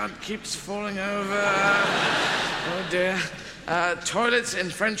Pisa, God, keeps falling over. Oh, dear. Toilets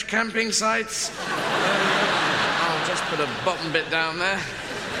in French camping sites. I'll just put a bottom bit down there.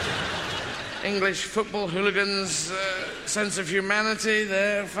 English football hooligans, sense of humanity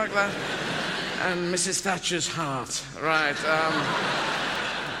there, fuck that. And Mrs. Thatcher's heart. Right,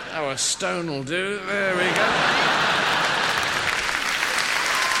 a stone will do. There we go.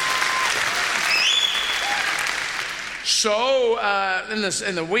 So, in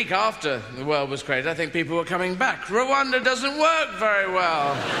the week after the world was created, I think people were coming back. Rwanda doesn't work very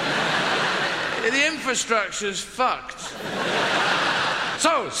well. The infrastructure's fucked.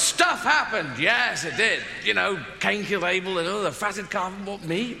 So, stuff happened. Yes, it did. You know, Cain killed Abel and the fatted calf and bought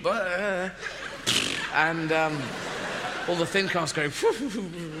meat. And all the thin calves going...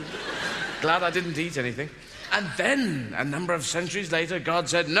 Glad I didn't eat anything. And then, a number of centuries later, God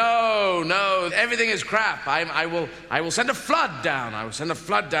said, no, everything is crap. I will send a flood down. I will send a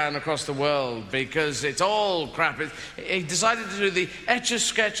flood down across the world because it's all crap. He decided to do the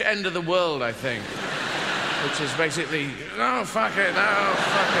Etch-a-Sketch end of the world, I think. Which is basically, no, fuck it.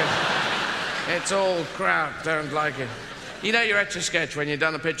 It's all crap, don't like it. You know your Etch-a-Sketch when you've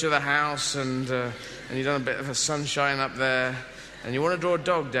done a picture of the house and you've done a bit of a sunshine up there. And you want to draw a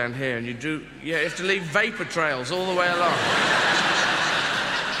dog down here, and you have to leave vapor trails all the way along.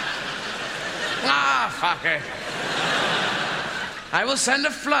 Fuck it. I will send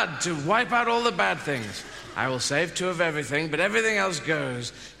a flood to wipe out all the bad things. I will save 2 of everything, but everything else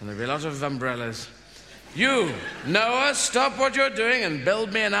goes, and there'll be a lot of umbrellas. You, Noah, stop what you're doing and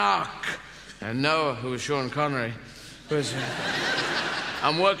build me an ark. And Noah, who was Sean Connery, was...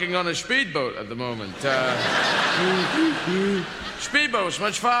 I'm working on a speedboat at the moment. Speedboat's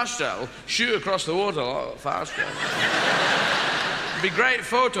much faster. I'll shoot across the water a lot faster. It'd be great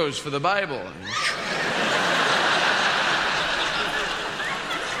photos for the Bible.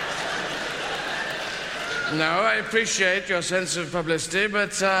 No, I appreciate your sense of publicity,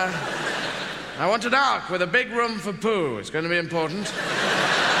 but I want an ark with a big room for poo. It's going to be important.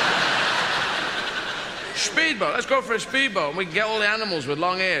 Speedboat. Let's go for a speedboat. And we can get all the animals with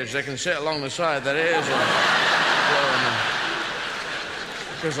long ears. They can sit along the side of their ears.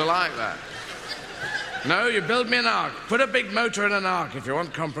 Because I like that. No, you build me an ark. Put a big motor in an ark if you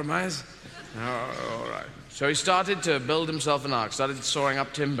want compromise. Oh, all right. So he started to build himself an ark. Started sawing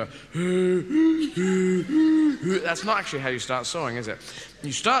up timber. That's not actually how you start sawing, is it?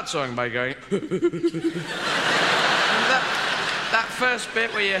 You start sawing by going... that first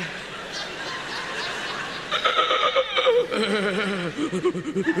bit where you...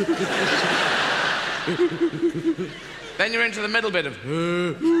 Then you're into the middle bit of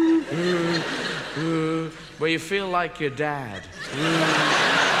where you feel like your dad.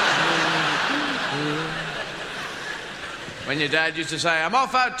 When your dad used to say, I'm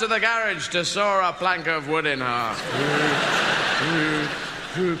off out to the garage to saw a plank of wood in half.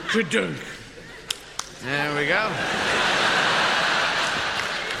 Ka-dunk. There we go.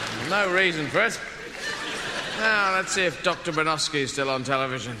 No reason for it. Now, let's see if Dr. Bronowski is still on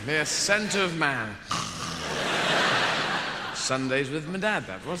television. The Ascent of Man. Sundays with my dad,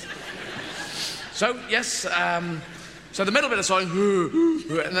 that was. So, yes, so the middle bit of sawing,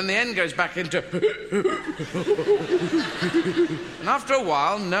 and then the end goes back into... And after a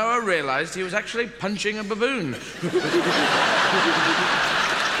while, Noah realized he was actually punching a baboon.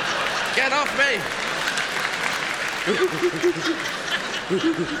 Get off me!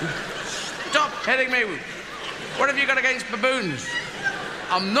 Stop hitting me! What have you got against baboons?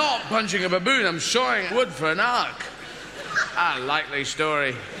 I'm not punching a baboon, I'm sawing wood for an ark. Likely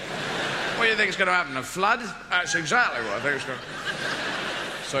story. What do you think is going to happen, a flood? That's exactly what I think is going to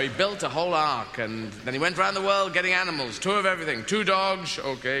happen. So he built a whole ark, and then he went around the world getting animals, 2 of everything. 2 dogs,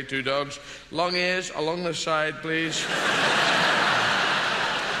 okay, 2 dogs. Long ears, along the side, please.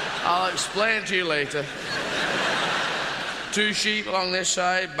 I'll explain it to you later. 2 sheep along this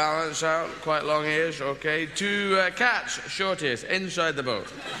side, balance out, quite long ears, okay. 2 cats, short ears, inside the boat.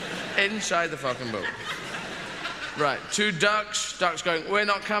 Inside the fucking boat. Right, 2 ducks, ducks going, we're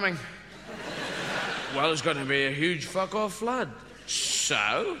not coming. Well, there's going to be a huge fuck-off flood.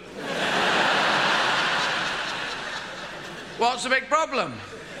 So? What's the big problem?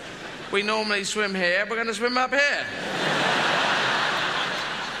 We normally swim here, we're going to swim up here.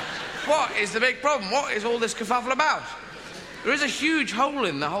 What is the big problem? What is all this kerfuffle about? There is a huge hole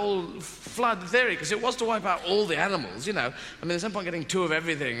in the whole flood theory, because it was to wipe out all the animals, you know. I mean, there's no point getting 2 of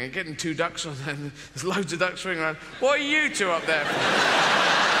everything and getting 2 ducks on there. There's loads of ducks swimming around. What are you 2 up there for?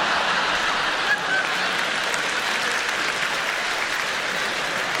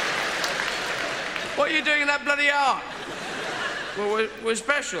 What are you doing in that bloody ark? Well, we're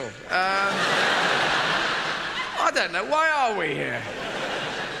special. I don't know. Why are we here?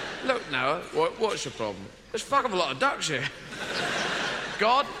 Look, Noah, what's your problem? There's a fuck of a lot of ducks here.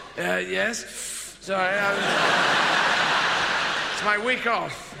 God? Yes? Sorry, it's my week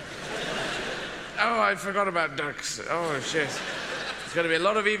off. Oh, I forgot about ducks. Oh, shit. There's going to be a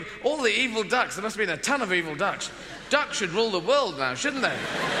lot of evil... All the evil ducks. There must have been a ton of evil ducks. Ducks should rule the world now, shouldn't they?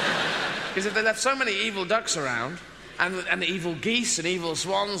 Because if they left so many evil ducks around, and evil geese and evil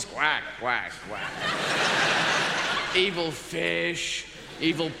swans, quack, quack, quack. Evil fish,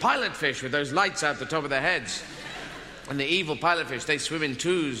 evil pilot fish with those lights out the top of their heads. And the evil pilot fish, they swim in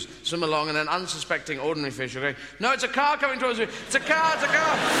 2s, swim along, and then unsuspecting ordinary fish are going, no, it's a car coming towards me. It's a car, it's a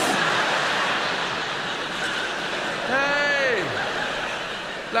car. Hey!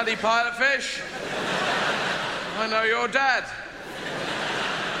 Bloody pile of fish. I know your dad.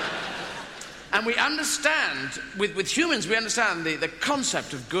 And we understand, with humans, we understand the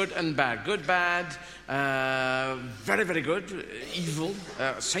concept of good and bad. Good, bad, very, very good, evil,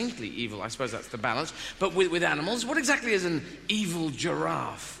 saintly evil, I suppose that's the balance. But with animals, what exactly is an evil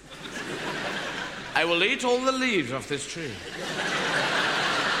giraffe? I will eat all the leaves off this tree.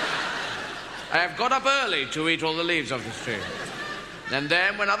 I have got up early to eat all the leaves off this tree. And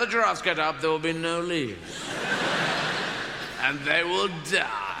then when other giraffes get up, there will be no leaves. And they will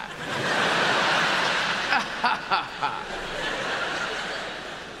die.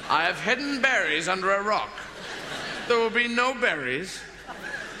 I have hidden berries under a rock. There will be no berries,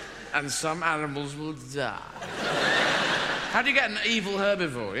 and some animals will die. How do you get an evil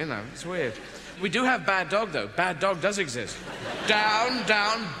herbivore? You know, it's weird. We do have bad dog, though. Bad dog does exist. Down,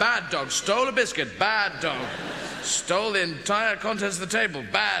 down, bad dog. Stole a biscuit, bad dog. Stole the entire contents of the table,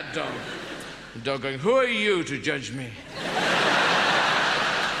 bad dog. The dog going, who are you to judge me?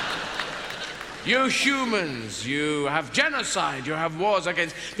 You humans, you have genocide, you have wars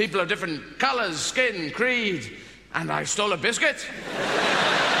against people of different colors, skin, creed. And I stole a biscuit?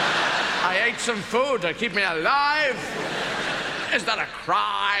 I ate some food to keep me alive? Is that a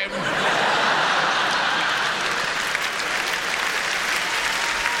crime?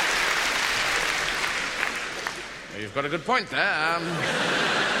 Well, you've got a good point there.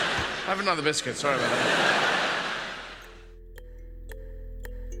 Have another biscuit, sorry about that.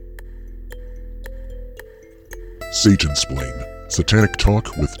 Satansplain. Satanic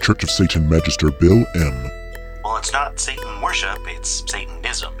Talk with Church of Satan Magister Bill M. Well, it's not Satan worship, it's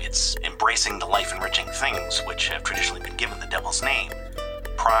Satanism. It's embracing the life-enriching things which have traditionally been given the devil's name.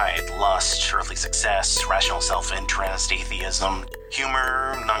 Pride, lust, earthly success, rational self-interest, atheism,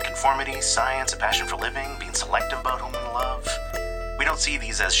 humor, nonconformity, science, a passion for living, being selective about whom we love. We don't see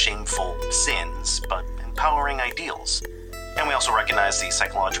these as shameful sins, but empowering ideals. And we also recognize the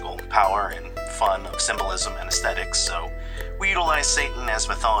psychological power and fun of symbolism and aesthetics, so we utilize Satan as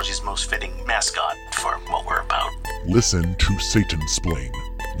mythology's most fitting mascot for what we're about. Listen to Satansplain.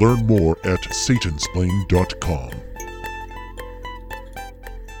 Learn more at satansplain.com.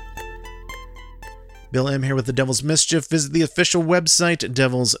 Bill M. here with the Devil's Mischief. Visit the official website,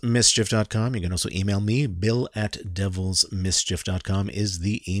 devilsmischief.com. You can also email me. bill@devilsmischief.com is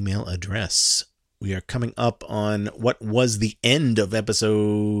the email address. We are coming up on what was the end of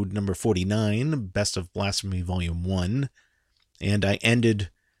episode number 49, Best of Blasphemy Volume 1. And I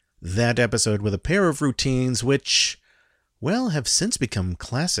ended that episode with a pair of routines which, well, have since become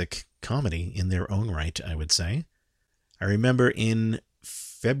classic comedy in their own right, I would say. I remember in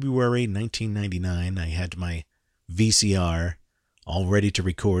February 1999, I had my VCR all ready to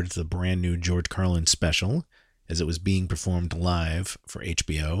record the brand new George Carlin special as it was being performed live for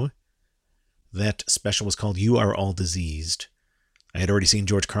HBO. That special was called You Are All Diseased. I had already seen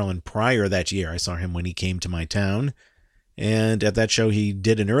George Carlin prior that year. I saw him when he came to my town. And at that show, he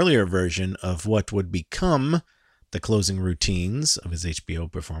did an earlier version of what would become the closing routines of his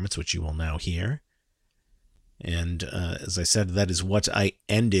HBO performance, which you will now hear. And as I said, that is what I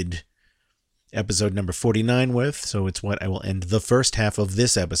ended episode number 49 with. So it's what I will end the first half of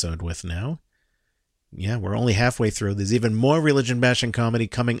this episode with now. Yeah, we're only halfway through. There's even more religion-bashing comedy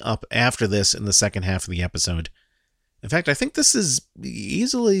coming up after this in the second half of the episode. In fact, I think this is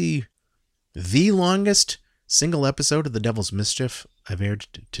easily the longest single episode of The Devil's Mischief I've aired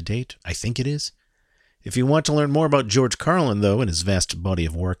to date. I think it is. If you want to learn more about George Carlin, though, and his vast body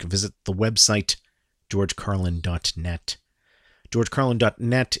of work, visit the website georgecarlin.net.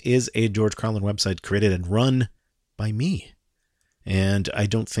 georgecarlin.net is a George Carlin website created and run by me. And I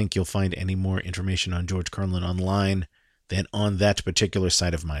don't think you'll find any more information on George Carlin online than on that particular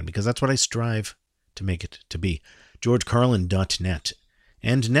site of mine, because that's what I strive to make it to be. georgecarlin.net.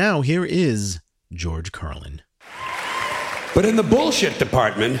 And now here is George Carlin. But in the bullshit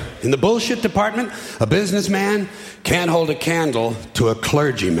department, a businessman can't hold a candle to a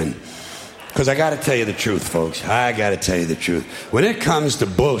clergyman. Because I got to tell you the truth, folks. I got to tell you the truth. When it comes to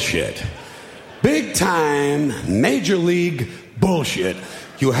bullshit, big time, major league bullshit,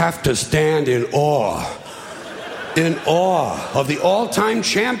 you have to stand in awe of the all-time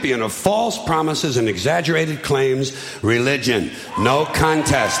champion of false promises and exaggerated claims, religion. No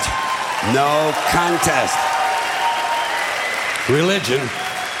contest. No contest.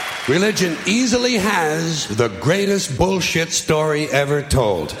 Religion easily has the greatest bullshit story ever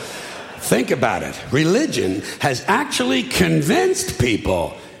told. Think about it. Religion has actually convinced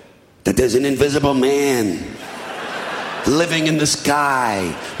people that there's an invisible man living in the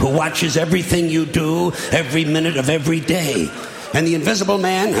sky who watches everything you do every minute of every day. And the invisible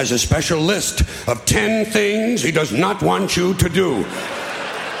man has a special list of 10 things he does not want you to do.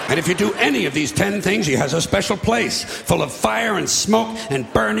 And if you do any of these 10 things, he has a special place full of fire and smoke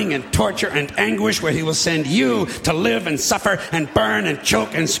and burning and torture and anguish where he will send you to live and suffer and burn and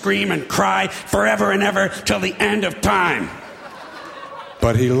choke and scream and cry forever and ever till the end of time.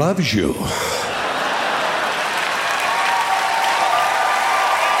 But he loves you.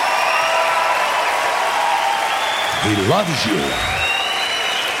 He loves you.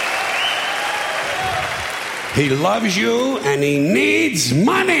 He loves you and he needs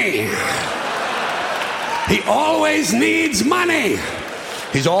money. He always needs money.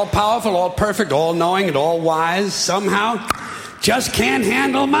 He's all powerful, all perfect, all knowing, and all wise. Somehow, just can't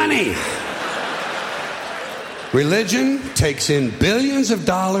handle money. Religion takes in billions of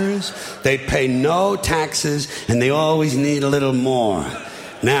dollars. They pay no taxes, and they always need a little more.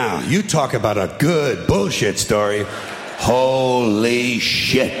 Now, you talk about a good bullshit story. Holy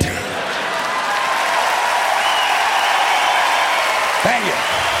shit. Thank you.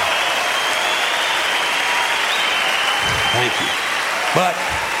 Thank you. But,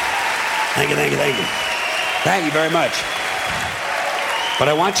 thank you. Thank you very much. But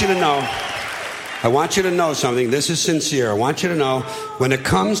I want you to know something. This is sincere. I want you to know, when it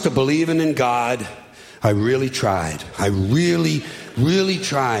comes to believing in God, I really tried. I really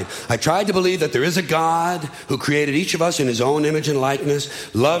tried. I tried to believe that there is a God who created each of us in his own image and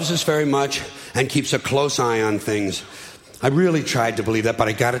likeness, loves us very much, and keeps a close eye on things. I really tried to believe that, but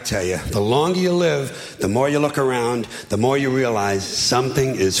I gotta tell you, the longer you live, the more you look around, the more you realize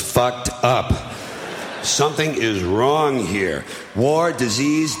something is fucked up. Something is wrong here. War,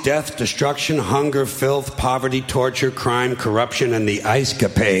 disease, death, destruction, hunger, filth, poverty, torture, crime, corruption, and the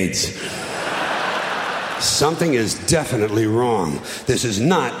ice-capades. Something is definitely wrong. This is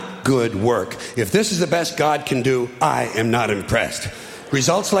not good work. If this is the best God can do, I am not impressed.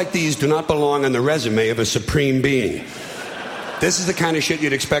 Results like these do not belong on the resume of a supreme being. This is the kind of shit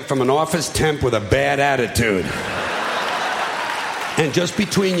you'd expect from an office temp with a bad attitude. And just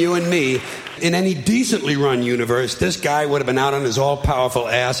between you and me, in any decently run universe, this guy would have been out on his all-powerful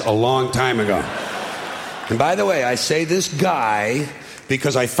ass a long time ago. And by the way, I say this guy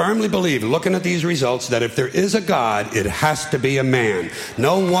because I firmly believe, looking at these results, that if there is a God, it has to be a man.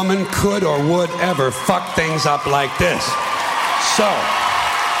 No woman could or would ever fuck things up like this.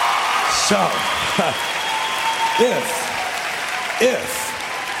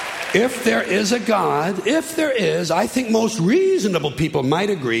 If there is a God, if there is, I think most reasonable people might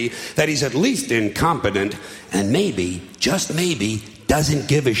agree that he's at least incompetent and maybe, just maybe, doesn't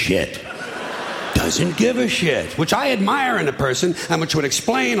give a shit. Doesn't give a shit, which I admire in a person and which would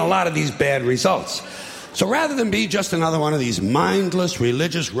explain a lot of these bad results. So rather than be just another one of these mindless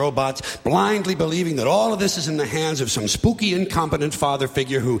religious robots blindly believing that all of this is in the hands of some spooky, incompetent father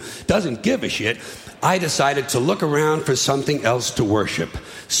figure who doesn't give a shit, I decided to look around for something else to worship,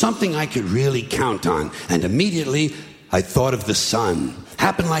 something I could really count on. And immediately, I thought of the sun.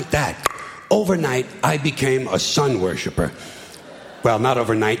 Happened like that. Overnight, I became a sun worshiper. Well, not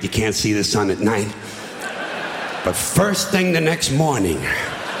overnight. You can't see the sun at night. But first thing the next morning,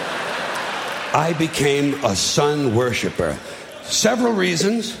 I became a sun worshiper. Several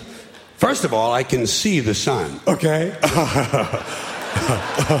reasons. First of all, I can see the sun, okay?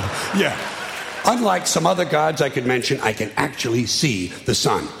 Yeah. Unlike some other gods I could mention, I can actually see the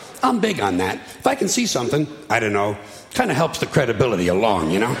sun. I'm big on that. If I can see something, I don't know, kind of helps the credibility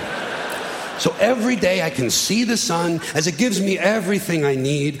along, you know? So every day I can see the sun as it gives me everything I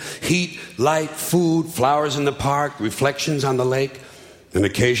need. Heat, light, food, flowers in the park, reflections on the lake, an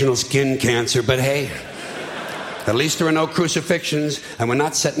occasional skin cancer, but hey, at least there are no crucifixions, and we're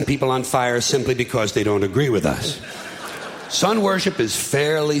not setting people on fire simply because they don't agree with us. Sun worship is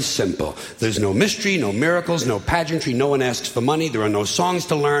fairly simple. There's no mystery, no miracles, no pageantry, no one asks for money, there are no songs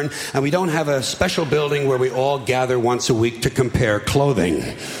to learn, and we don't have a special building where we all gather once a week to compare clothing.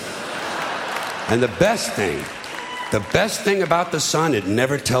 And the best thing about the sun, it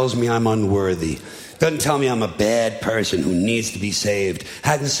never tells me I'm unworthy. Doesn't tell me I'm a bad person who needs to be saved.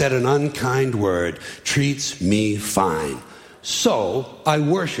 Hasn't said an unkind word. Treats me fine. So I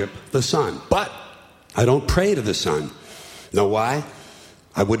worship the sun. But I don't pray to the sun. Know why?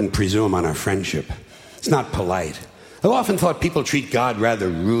 I wouldn't presume on our friendship. It's not polite. I've often thought people treat God rather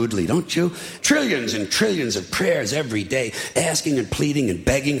rudely, don't you? Trillions and trillions of prayers every day, asking and pleading and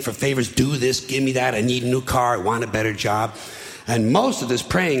begging for favors. Do this, give me that, I need a new car, I want a better job. And most of this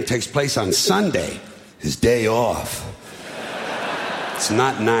praying takes place on Sunday, his day off. It's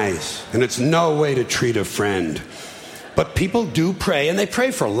not nice, and it's no way to treat a friend. But people do pray, and they pray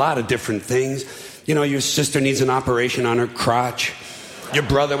for a lot of different things. You know, your sister needs an operation on her crotch. Your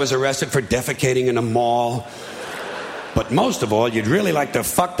brother was arrested for defecating in a mall. But most of all, you'd really like to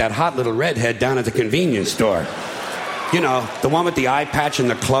fuck that hot little redhead down at the convenience store. You know, the one with the eye patch and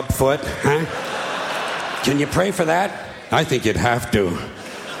the club foot, huh? Can you pray for that? I think you'd have to.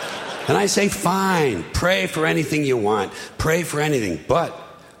 And I say, fine, pray for anything you want. Pray for anything. But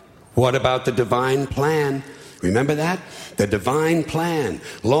what about the divine plan? Remember that? The divine plan.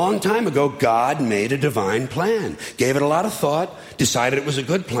 Long time ago, God made a divine plan. Gave it a lot of thought, decided it was a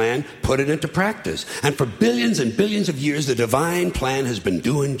good plan, put it into practice. And for billions and billions of years, the divine plan has been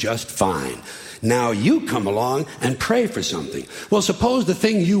doing just fine. Now you come along and pray for something. Well, suppose the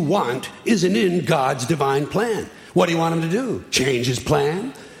thing you want isn't in God's divine plan. What do you want him to do? Change his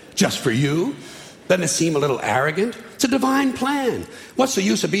plan? Just for you? Doesn't it seem a little arrogant? It's a divine plan. What's the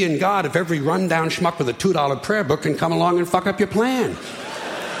use of being God if every rundown schmuck with a $2 prayer book can come along and fuck up your plan?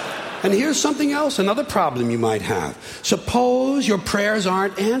 And here's something else, another problem you might have. Suppose your prayers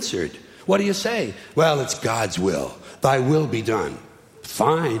aren't answered. What do you say? Well, it's God's will. Thy will be done.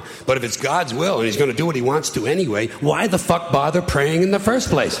 Fine, but if it's God's will and he's going to do what he wants to anyway, why the fuck bother praying in the first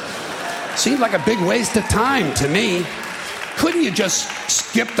place? Seems like a big waste of time to me. Couldn't you just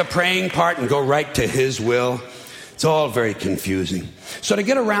skip the praying part and go right to his will? It's all very confusing. So to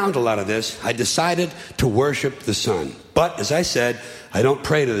get around a lot of this, I decided to worship the sun. But as I said, I don't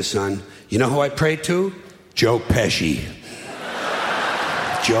pray to the sun. You know who I pray to? Joe Pesci.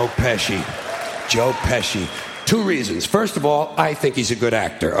 Joe Pesci. Joe Pesci. 2 reasons. First of all, I think he's a good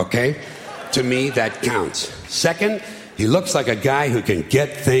actor, okay? To me, that counts. Second, he looks like a guy who can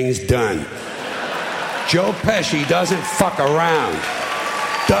get things done. Joe Pesci doesn't fuck around.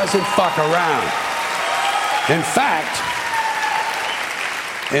 Doesn't fuck around. In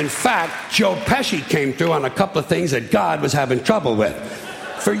fact, Joe Pesci came through on a couple of things that God was having trouble with.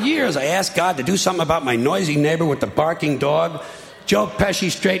 For years, I asked God to do something about my noisy neighbor with the barking dog. Joe Pesci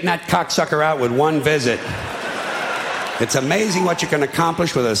straightened that cocksucker out with 1 visit. It's amazing what you can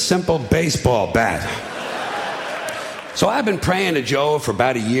accomplish with a simple baseball bat. So I've been praying to Joe for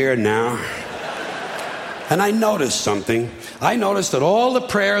about a year now. And I noticed something. I noticed that all the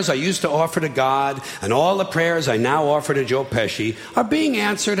prayers I used to offer to God and all the prayers I now offer to Joe Pesci are being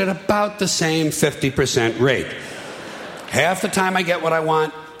answered at about the same 50% rate. Half the time I get what I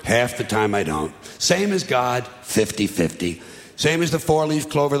want, half the time I don't. Same as God, 50-50. Same as the 4-leaf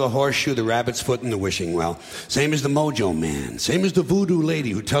clover, the horseshoe, the rabbit's foot, and the wishing well. Same as the mojo man. Same as the voodoo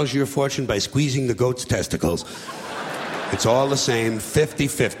lady who tells you your fortune by squeezing the goat's testicles. It's all the same,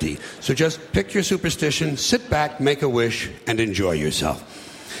 50-50. So just pick your superstition, sit back, make a wish, and enjoy yourself.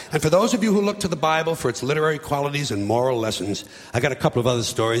 And for those of you who look to the Bible for its literary qualities and moral lessons, I got a couple of other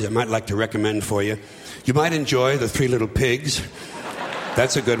stories I might like to recommend for you. You might enjoy The 3 Little Pigs.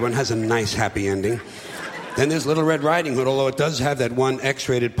 That's a good one, has a nice happy ending. Then there's Little Red Riding Hood, although it does have that one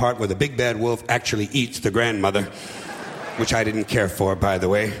X-rated part where the big bad wolf actually eats the grandmother, which I didn't care for, by the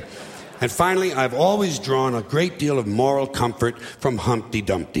way. And finally, I've always drawn a great deal of moral comfort from Humpty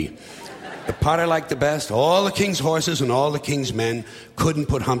Dumpty. The part I like the best, all the king's horses and all the king's men couldn't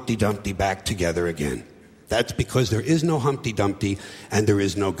put Humpty Dumpty back together again. That's because there is no Humpty Dumpty and there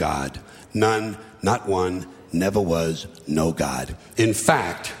is no God. None, not one, never was, no God. In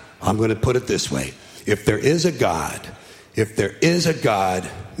fact, I'm going to put it this way. If there is a God,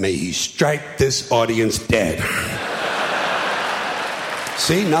 may he strike this audience dead.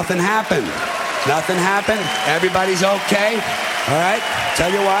 See, nothing happened. Nothing happened. Everybody's okay. All right?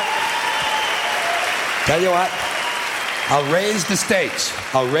 Tell you what. I'll raise the stakes.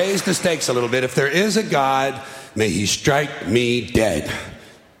 I'll raise the stakes a little bit. If there is a God, may he strike me dead.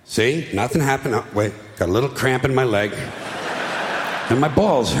 See? Nothing happened. Oh, wait. Got a little cramp in my leg. And my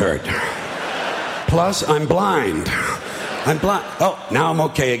balls hurt. Plus, I'm blind. Oh, now I'm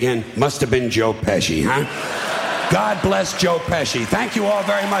okay again. Must have been Joe Pesci, huh? God bless Joe Pesci. Thank you all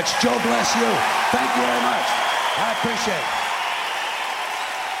very much. Joe bless you. Thank you very much. I appreciate it.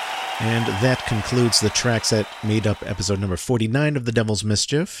 And that concludes the tracks that made up episode number 49 of The Devil's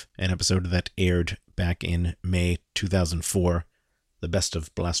Mischief, an episode that aired back in May 2004, the Best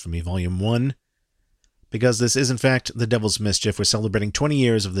of Blasphemy Volume 1. Because this is, in fact, The Devil's Mischief, we're celebrating 20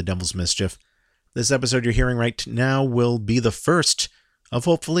 years of The Devil's Mischief. This episode you're hearing right now will be the first of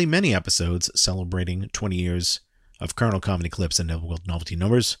hopefully many episodes celebrating 20 years of Colonel Comedy Clips and Devil World Novelty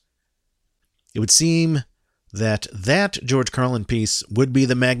Numbers. It would seem that George Carlin piece would be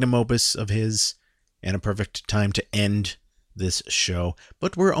the magnum opus of his and a perfect time to end this show.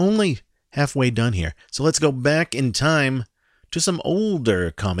 But we're only halfway done here, so let's go back in time to some older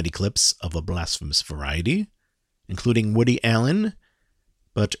comedy clips of a blasphemous variety, including Woody Allen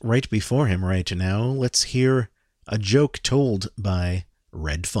But right before him right now, let's hear a joke told by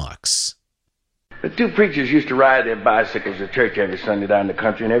Red Fox. The two preachers used to ride their bicycles to church every Sunday down the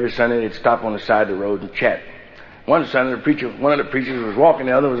country, and every Sunday they'd stop on the side of the road and chat. One Sunday, one of the preachers was walking,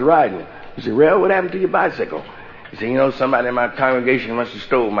 the other was riding. He said, "Rel, what happened to your bicycle?" He said, "You know, somebody in my congregation must have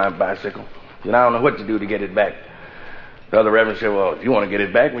stole my bicycle." He said, "I don't know what to do to get it back." The other reverend said, "Well, if you want to get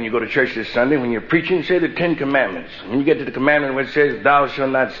it back, when you go to church this Sunday, when you're preaching, say the 10 Commandments. When you get to the commandment where it says, 'Thou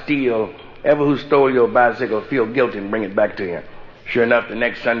shalt not steal,' ever who stole your bicycle feel guilty and bring it back to you." Sure enough, the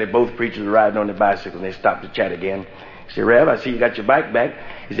next Sunday, both preachers were riding on the bicycle, and they stopped to chat again. He said, "Rev, I see you got your bike back."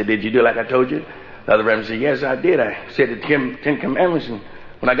 He said, "Did you do like I told you?" The other reverend said, "Yes, I did. I said the 10 Commandments, and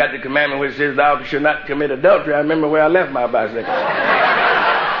when I got the commandment where it says, 'Thou shalt not commit adultery,' I remember where I left my bicycle."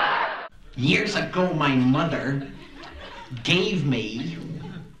 Years ago, my mother gave me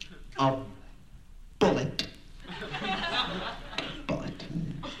a bullet.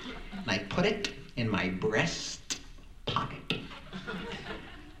 And I put it in my breast pocket.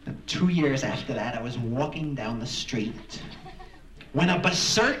 And 2 years after that, I was walking down the street when a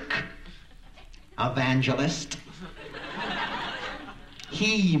berserk evangelist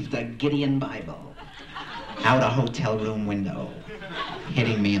heaved a Gideon Bible out a hotel room window,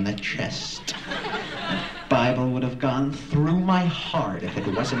 hitting me in the chest. The Bible would have gone through my heart if it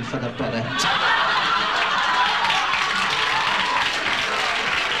wasn't for the bullet.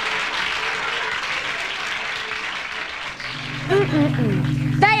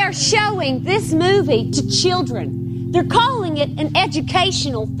 They are showing this movie to children. They're calling it an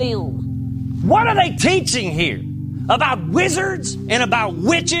educational film. What are they teaching here? About wizards and about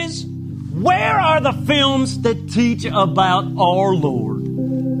witches? Where are the films that teach about our Lord?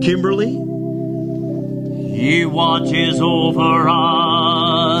 Kimberly? He watches over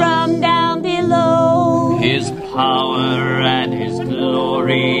us From down below, His power and His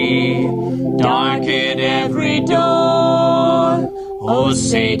glory darken every door. O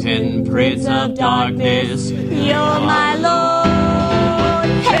Satan, prince of darkness, you're my Lord.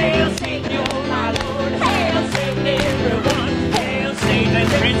 Hail Satan, you're my Lord. Hail Satan, everyone. Hail Satan,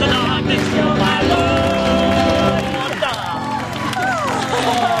 prince of darkness, you're my Lord.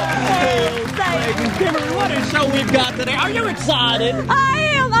 Hail Satan. Kimberly, what a show we've got today. Are you excited? I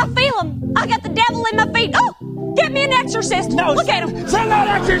am. I feel him. I got the devil in my feet. Oh, get me an exorcist. No, look at him. Send that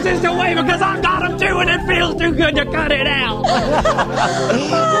exorcist away because I got him too and it feels too good to cut it out.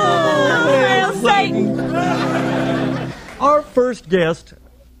 Hail Satan. Our first guest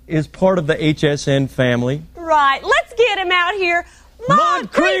is part of the HSN family. Right. Let's get him out here.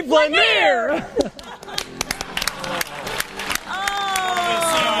 Moncrief Lanier.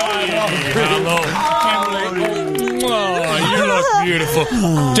 Oh, you look beautiful.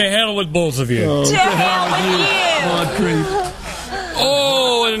 To hell with both of you. To hell with you.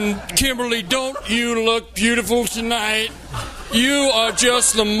 Oh, and Kimberly, don't you look beautiful tonight? You are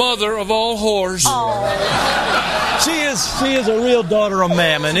just the mother of all whores. She is a real daughter of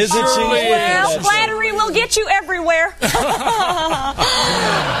Mammon, isn't she? Well, flattery will get you everywhere.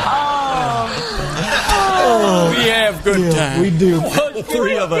 We have good time. We do. The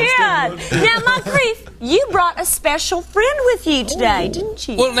three of us. Yeah. Now, Moncrief, you brought a special friend with you today, didn't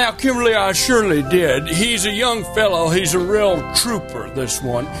you? Well, now, Kimberly, I surely did. He's a young fellow. He's a real trooper, this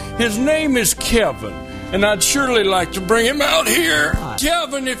one. His name is Kevin, and I'd surely like to bring him out here.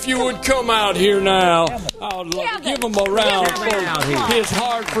 Kevin, if you would come out here now. I would love to give him a round. It's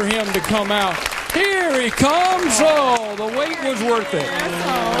hard for him to come out. Here he comes. Oh, the wait was worth it.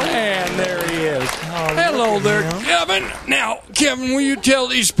 And there he is. Hello there, Kevin. Now, Kevin, will you tell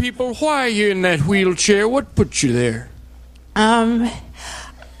these people why you're in that wheelchair? What put you there?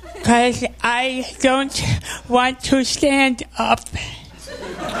 Because I don't want to stand up.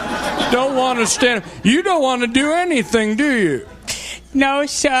 Don't want to stand up? You don't want to do anything, do you? No,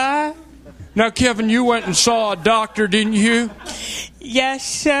 sir. Now, Kevin, you went and saw a doctor, didn't you? Yes,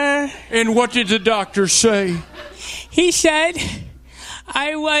 sir. And what did the doctor say? He said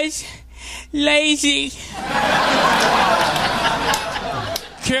I was lazy.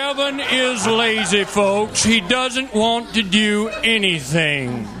 Kevin is lazy, folks. He doesn't want to do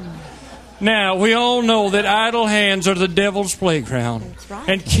anything. Now, we all know that idle hands are the devil's playground. That's right.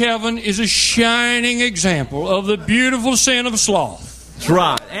 And Kevin is a shining example of the beautiful sin of sloth. That's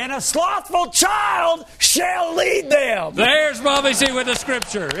right. And a slothful child shall lead them. There's Bobby C with the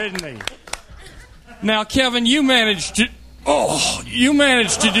scripture, isn't he? Now, Kevin, you managed to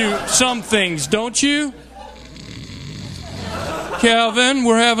do some things, don't you? Kevin,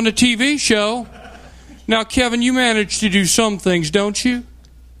 we're having a TV show. Now, Kevin, you managed to do some things, don't you?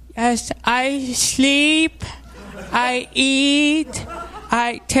 Yes, I sleep, I eat,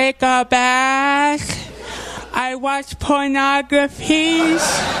 I take a bath. I watch pornographies.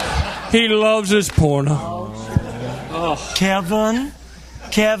 He loves his porno. Oh. Kevin,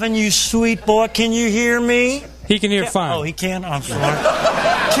 you sweet boy, can you hear me? He can hear fine. Oh, he can? I'm sorry.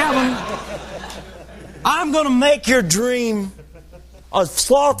 Kevin, I'm going to make your dream of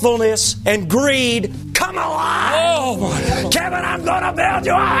slothfulness and greed come alive. Oh, my God. Kevin, I'm going to build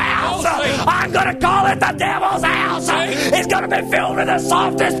you a house. I'm going to call it the Devil's House. It's going to be filled with the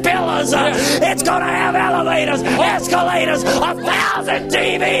softest pillows. It's going to have elevators, escalators, 1,000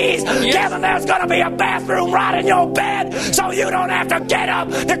 TVs. Kevin, there's going to be a bathroom right in your bed, so you don't have to get up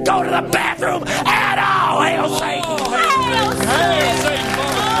to go to the bathroom at all. Hail Satan. Hail Satan.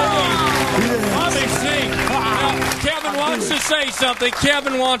 Bobby C. Kevin wants to say something.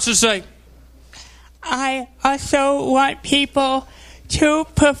 Kevin wants to say. I also want people to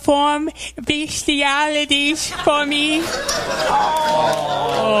perform bestialities for me.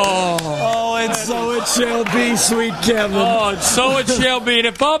 Oh, and so it shall be, sweet Kevin. Oh, and so it shall be. And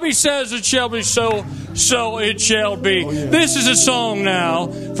if Bobby says it shall be so it shall be. This is a song now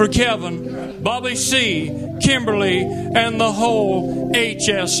for Kevin, Bobby C., Kimberly, and the whole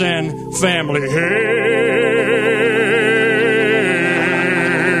HSN family.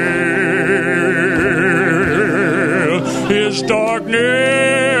 His darkness,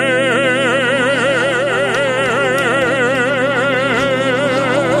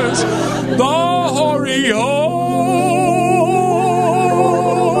 the hoary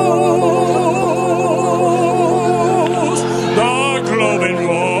host, the cloven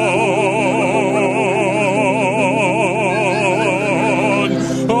one.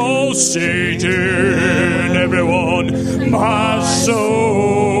 Oh, Satan, everyone, my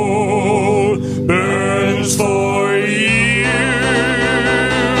soul burns for you.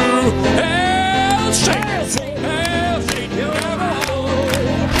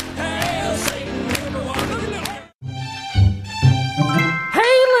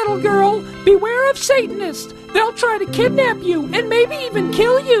 Beware of Satanists. They'll try to kidnap you and maybe even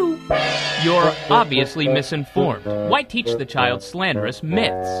kill you. You're obviously misinformed. Why teach the child slanderous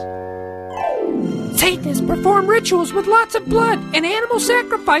myths? Satanists perform rituals with lots of blood and animal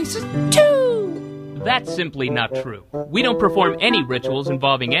sacrifices, too. That's simply not true. We don't perform any rituals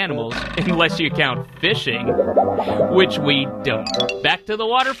involving animals unless you count fishing, which we don't. Back to the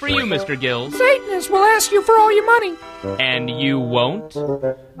water for you, Mr. Gills. Satanists will ask you for all your money. And you won't?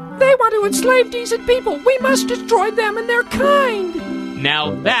 They want to enslave decent people. We must destroy them and their kind. Now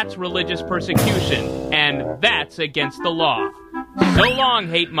that's religious persecution, and that's against the law. So long,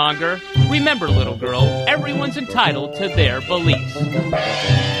 hate monger. Remember, little girl, everyone's entitled to their beliefs.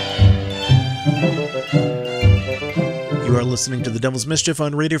 You are listening to The Devil's Mischief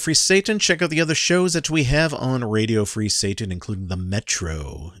on Radio Free Satan. Check out the other shows that we have on Radio Free Satan, including The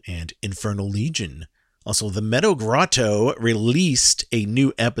Metro and Infernal Legion. Also, The Meadow Grotto released a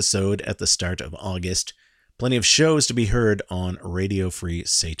new episode at the start of August. Plenty of shows to be heard on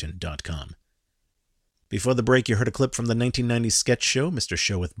RadioFreeSatan.com. Before the break, you heard a clip from the 1990s sketch show, Mr.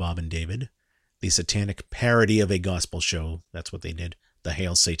 Show with Bob and David, the satanic parody of a gospel show. That's what they did, the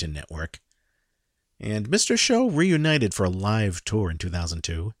Hail Satan Network. And Mr. Show reunited for a live tour in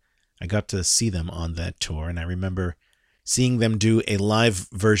 2002. I got to see them on that tour, and I remember seeing them do a live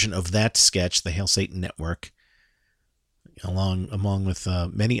version of that sketch, the Hail Satan Network, along with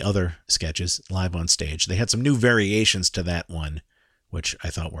many other sketches live on stage. They had some new variations to that one, which I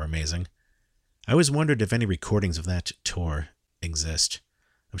thought were amazing. I always wondered if any recordings of that tour exist.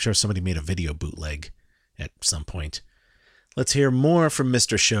 I'm sure somebody made a video bootleg at some point. Let's hear more from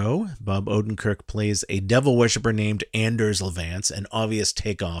Mr. Show. Bob Odenkirk plays a devil worshiper named Anders Levance, an obvious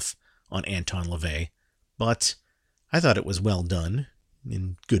takeoff on Anton LaVey. But I thought it was well done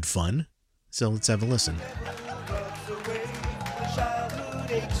and good fun. So let's have a listen.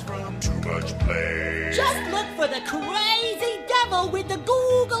 Too much play. Just look for the crazy devil with the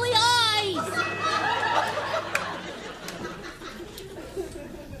googly eyes.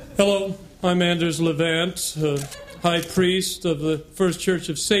 Hello, I'm Anders Levant, High Priest of the First Church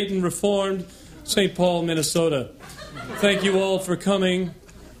of Satan, Reformed, St. Paul, Minnesota. Thank you all for coming.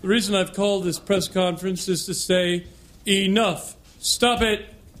 The reason I've called this press conference is to say, enough. Stop it.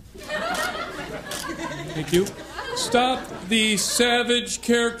 Thank you. Stop the savage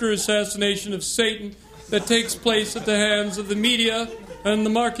character assassination of Satan that takes place at the hands of the media and the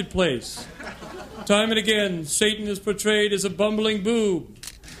marketplace. Time and again, Satan is portrayed as a bumbling boob,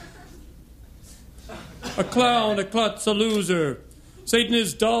 a clown, a klutz, a loser. Satan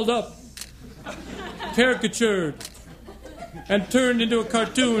is dolled up, caricatured, and turned into a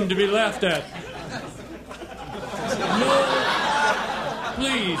cartoon to be laughed at.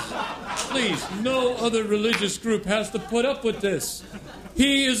 Please, no other religious group has to put up with this.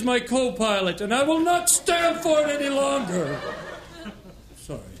 He is my co-pilot, and I will not stand for it any longer.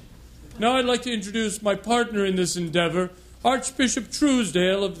 Sorry. Now I'd like to introduce my partner in this endeavor, Archbishop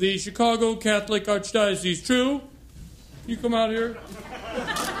Truesdale of the Chicago Catholic Archdiocese. True? You come out here.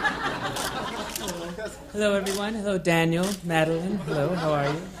 Hello, everyone. Hello, Daniel, Madeline. Hello, how are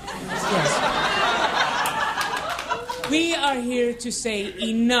you? Yes. We are here to say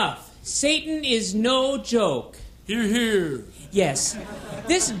enough. Satan is no joke. Hear, hear. Yes.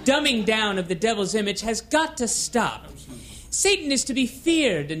 This dumbing down of the devil's image has got to stop. Satan is to be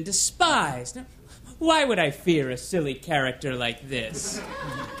feared and despised. Now, why would I fear a silly character like this?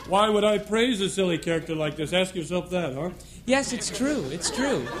 Why would I praise a silly character like this? Ask yourself that, huh? Yes, it's true. It's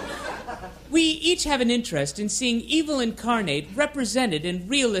true. We each have an interest in seeing evil incarnate represented in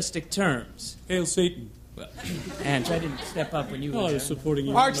realistic terms. Hail Satan. Well, Ange, I didn't step up when you were I was supporting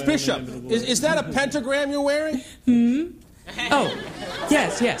you. Archbishop, is that a pentagram you're wearing? Oh,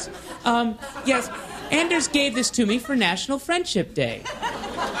 yes. Yes. Anders gave this to me for National Friendship Day.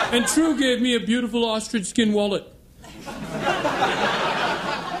 And True gave me a beautiful ostrich skin wallet.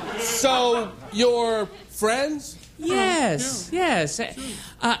 So, you're friends? Yes.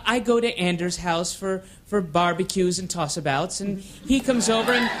 I go to Anders' house for barbecues and toss-abouts, and he comes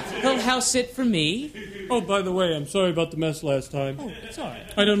over and he'll house sit for me. Oh, by the way, I'm sorry about the mess last time. Oh, it's all right.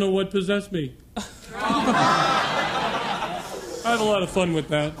 I don't know what possessed me. I had a lot of fun with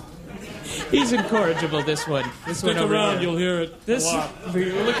that. He's incorrigible, this one. Stick around, you'll hear it a lot.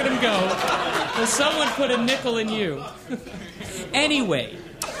 Look at him go. Well, someone put a nickel in you. Anyway,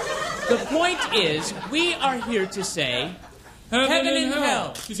 the point is, we are here to say, heaven and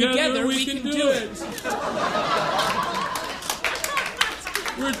hell. Together we can do it.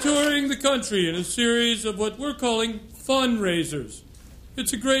 We're touring the country in a series of what we're calling fundraisers.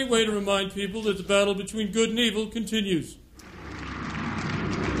 It's a great way to remind people that the battle between good and evil continues.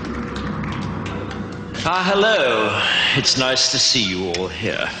 Hello. It's nice to see you all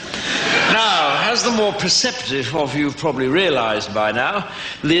here. Now, as the more perceptive of you have probably realized by now,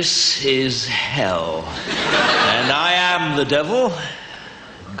 this is hell. And I am the devil.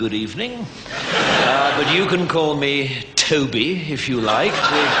 Good evening. But you can call me Toby, if you like.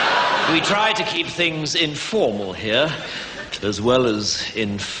 We try to keep things informal here, as well as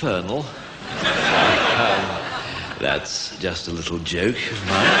infernal. That's just a little joke of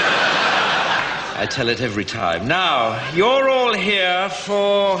mine. I tell it every time. Now, you're all here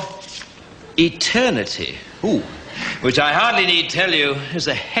for eternity. Ooh, which I hardly need tell you is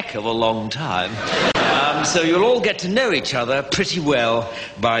a heck of a long time. So you'll all get to know each other pretty well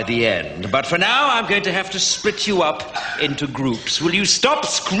by the end. But for now, I'm going to have to split you up into groups. Will you stop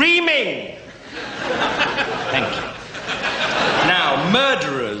screaming? Thank you. Now,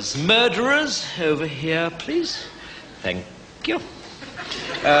 murderers. Murderers, over here, please. Thank you.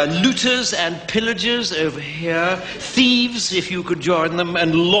 Looters and pillagers over here. Thieves, if you could join them.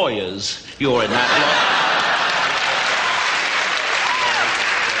 And lawyers. You're in that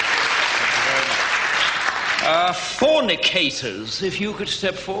lot. Fornicators, if you could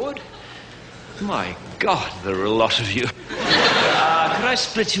step forward. My God, there are a lot of you. Could I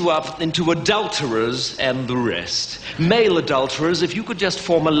split you up into adulterers and the rest? Male adulterers, if you could just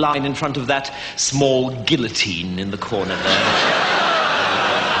form a line in front of that small guillotine in the corner there.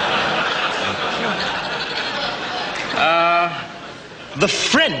 The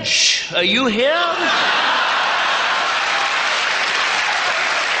French, are you here?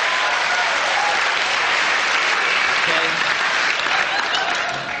 Okay.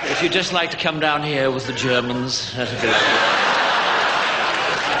 If you'd just like to come down here with the Germans, that'd be lovely.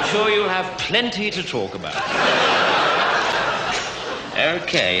 I'm sure you'll have plenty to talk about.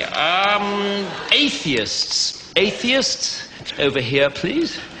 Okay, atheists. Atheists, over here,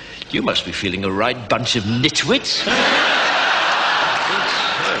 please. You must be feeling a right bunch of nitwits.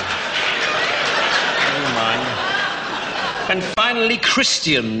 And finally,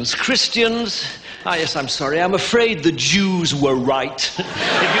 Christians. Christians. Ah, yes, I'm sorry. I'm afraid the Jews were right. If you could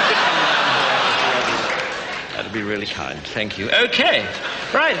come down here, that'd be really kind. Thank you. Okay.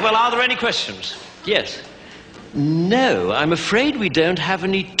 Right. Well, are there any questions? Yes. No, I'm afraid we don't have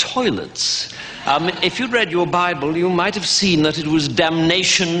any toilets. If you'd read your Bible, you might have seen that it was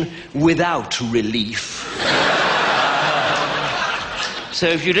damnation without relief. So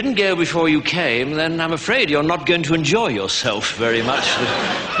if you didn't go before you came, then I'm afraid you're not going to enjoy yourself very much.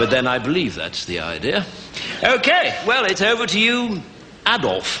 But then I believe that's the idea. Okay, well, it's over to you,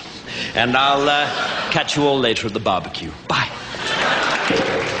 Adolf. And I'll catch you all later at the barbecue. Bye.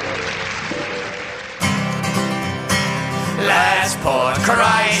 Let's put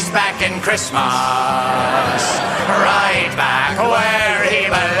Christ back in Christmas, right back where he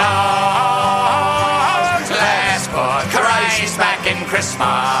belongs. Let's put Christ back in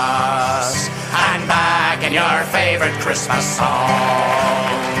Christmas, and back in your favorite Christmas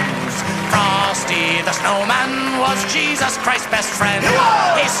songs. Frosty the Snowman was Jesus Christ's best friend.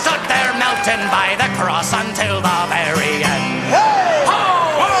 He stood there melting by the cross until the very end.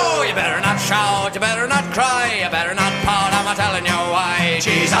 Oh, you better not shout, you better not cry, you better not pout, I'm telling you why.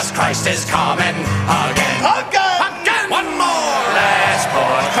 Jesus Christ is coming again. Again! One more! Let's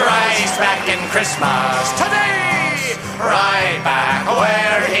put Christ back in Christmas today, right back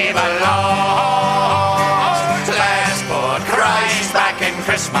where he belongs. Let's put Christ back in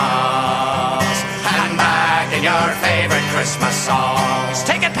Christmas, and back in your favorite Christmas songs.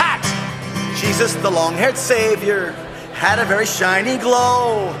 Take it, Pat! Jesus, the long-haired Savior, had a very shiny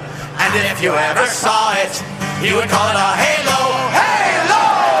glow. And if you ever saw it, you would call it a halo. Halo!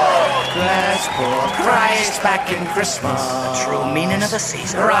 Let's put Christ back in Christmas, the true meaning of the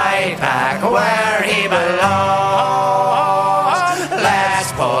season, right back where he belongs.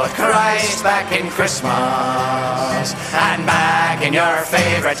 Let's put Christ back in Christmas, and back in your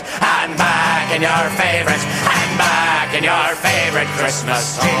favorite, and back in your favorite, and back in your favorite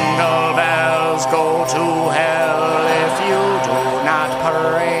Christmas. Jingle bells go to hell if you do not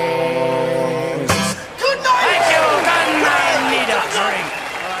praise. Good night! Thank you! Good night! Need a drink.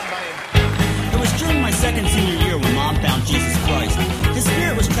 It was during my second senior year when Mom found Jesus Christ. His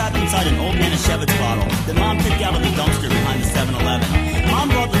spirit was trapped inside an old Manischewitz bottle that Mom picked out of the dumpster behind the 7-Eleven. Mom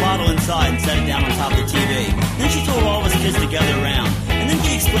brought the bottle inside and set it down on top of the TV. Then she told all of us kids to gather around. And then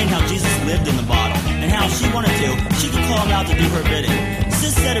she explained how Jesus lived in the bottle, and how if she wanted to, she could call him out to do her bidding.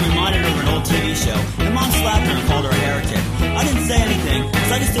 Sis said it reminded her of an old TV show, and Mom slapped her and called her a heretic. I didn't say anything,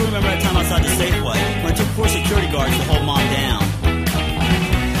 because I can still remember that time outside the Safeway, when I took 4 security guards to hold Mom down.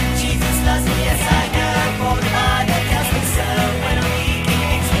 Jesus loves me, yes I know, for the Bible tells me so. When I'm weak, he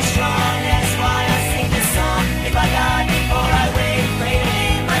makes me strong, that's why I sing this song. If I die before I wake, pray to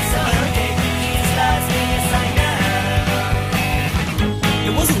him, my soul will take. Jesus loves me, yes I know.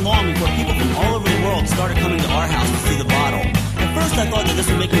 It wasn't long before people from all over the world started coming to our house to see the bottle. At first I thought that this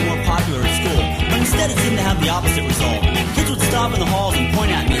would make me more popular at school, but instead it seemed to have the opposite result. Kids would stop in the halls and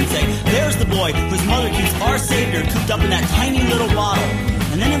point at me and say, "There's the boy whose mother keeps our Savior cooped up in that tiny little bottle."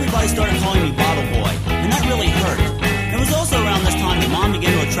 And then everybody started calling me Bottle Boy, and that really hurt. It was also around this time that Mom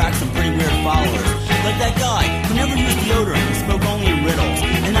began to attract some pretty weird followers, like that guy who never used deodorant and spoke only in riddles,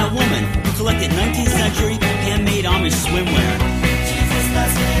 and that woman who collected 19th century handmade Amish swimwear. Jesus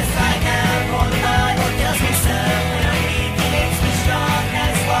loves me, yes I know, for the Bible tells me so. When I'm weak, he makes me strong,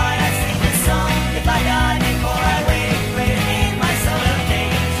 that's why I sing this song. If I die before I wake, pray to him, my soul will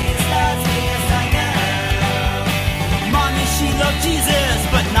take. Jesus loves me, yes I know. Mommy, she loved Jesus,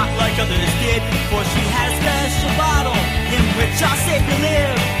 but not like others did, for she had a special bottle in which our Savior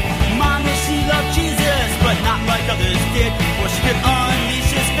lived. Mommy, she loved Jesus, but not like others did, for she could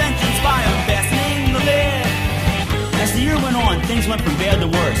unleash his vengeance by unfastening the lid. As the year went on, things went from bad to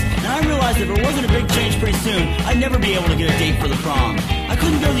worse, and I realized if there wasn't a big change pretty soon, I'd never be able to get a date for the prom. I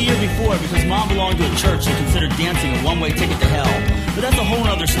couldn't go the year before because Mom belonged to a church that considered dancing a one-way ticket to hell, but that's a whole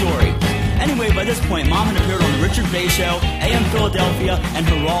other story. Anyway, by this point, Mom had appeared on The Richard Bay Show, AM Philadelphia, and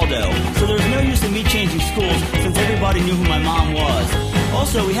Geraldo, so there was no use in me changing schools since everybody knew who my mom was.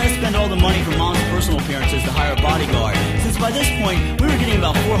 Also, we had to spend all the money for Mom's personal appearances to hire a bodyguard, since by this point, we were getting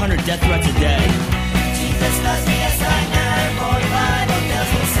about 400 death threats a day. Jesus loves me, yes I know, for the Bible tells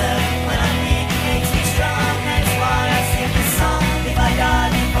me so. When I'm weak, he makes me strong, that's why I sing this song. If I die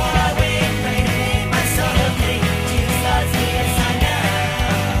before I wake, pray to him, my soul will take. Jesus loves me, yes I know.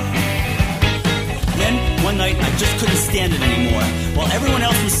 Then, one night, I just couldn't stand it anymore. While everyone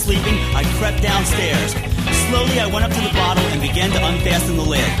else was sleeping, I crept downstairs. Slowly, I went up to the bottle and began to unfasten the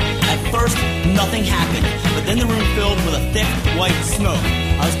lid. At first, nothing happened, but then the room filled with a thick, white smoke.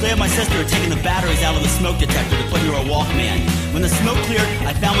 I was glad my sister had taken the batteries out of the smoke detector to put into her Walkman. When the smoke cleared,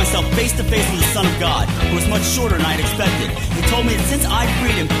 I found myself face to face with the Son of God, who was much shorter than I had expected. He told me that since I'd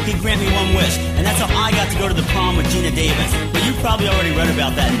freed him, he'd grant me one wish, and that's how I got to go to the prom with Gina Davis. But you've probably already read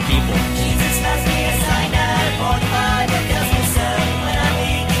about that in People. Jesus loves me, yes I know, for the Bible tells me so. When I'm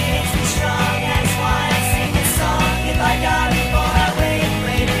weak, he makes me strong, that's why I sing this song. If I die before I wake,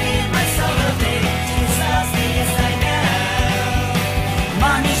 pray to him, my soul will take. Jesus loves me, yes I know.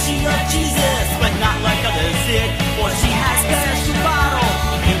 Mommy, she loved Jesus, but not like others did, for she has a special bottle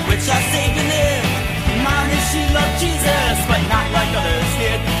in which our Savior lived. Mommy, she loved Jesus, but not like others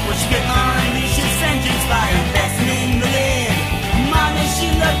did, for she could unleash his vengeance by unfastening the lid. Mommy, she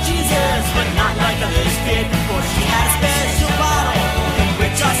loved Jesus, but not like others did, for she had a special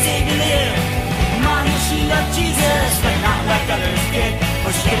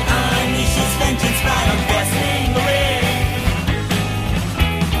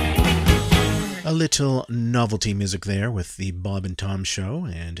little novelty music there with the Bob and Tom Show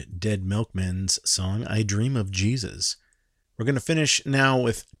and Dead Milkmen's song, I Dream of Jesus. We're going to finish now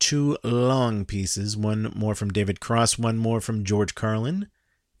with two long pieces, one more from David Cross, one more from George Carlin.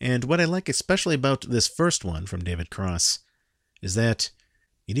 And what I like especially about this first one from David Cross is that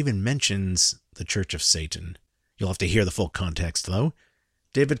it even mentions the Church of Satan. You'll have to hear the full context, though.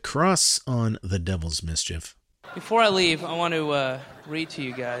 David Cross on The Devil's Mischief. Before I leave, I want to read to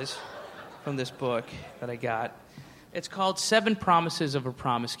you guys from this book that I got. It's called 7 Promises of a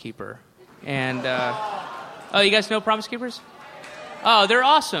Promise Keeper. And, oh, you guys know Promise Keepers? Oh, they're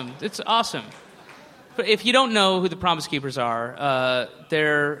awesome. It's awesome. But if you don't know who the Promise Keepers are,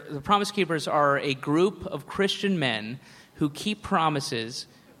 the Promise Keepers are a group of Christian men who keep promises.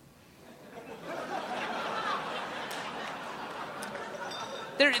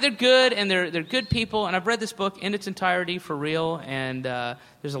 They're good, and they're good people, and I've read this book in its entirety for real, and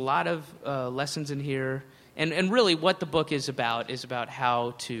there's a lot of lessons in here. And really what the book is about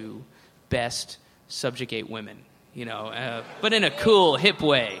how to best subjugate women, you know, but in a cool, hip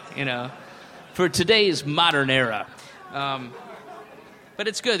way, you know, for today's modern era. But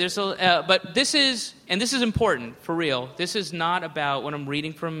it's good. But this is important, for real. This is not about, when I'm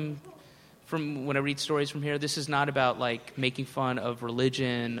reading from when I read stories from here, this is not about, like, making fun of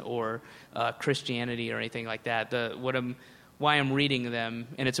religion or Christianity or anything like that. Why I'm reading them,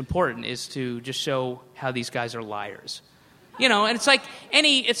 and it's important, is to just show how these guys are liars. You know, and it's like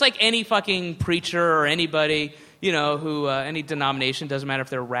any fucking preacher or anybody, you know, who any denomination, doesn't matter if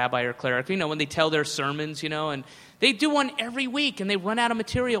they're a rabbi or cleric, you know, when they tell their sermons, you know, and they do one every week, and they run out of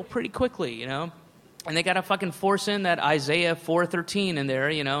material pretty quickly, you know. And they got to fucking force in that Isaiah 4:13 in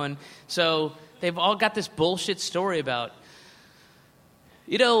there, you know, and so they've all got this bullshit story about,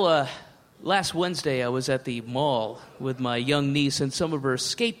 you know, last Wednesday I was at the mall with my young niece and some of her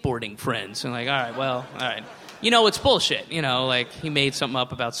skateboarding friends. And like, all right. You know, it's bullshit, you know, like he made something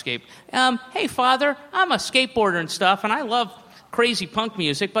up about skate. Hey, Father, I'm a skateboarder and stuff, and I love crazy punk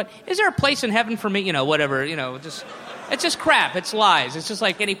music, but is there a place in heaven for me? You know, whatever, you know, just... It's just crap. It's lies. It's just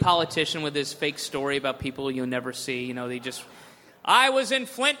like any politician with this fake story about people you'll never see. You know, I was in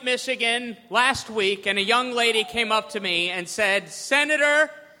Flint, Michigan last week, and a young lady came up to me and said,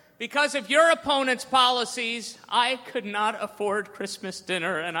 Senator, because of your opponent's policies, I could not afford Christmas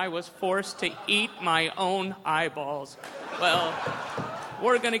dinner, and I was forced to eat my own eyeballs. Well,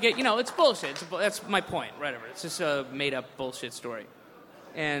 we're going to get, you know, it's bullshit. That's my point, right over. It's just a made-up bullshit story.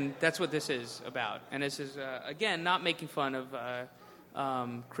 And that's what this is about. And this is, again, not making fun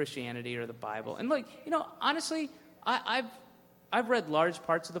of Christianity or the Bible. And look, you know, honestly, I've read large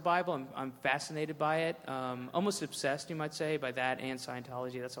parts of the Bible. I'm fascinated by it. Almost obsessed, you might say, by that and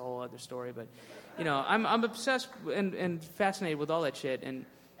Scientology. That's a whole other story. But, you know, I'm obsessed and fascinated with all that shit. And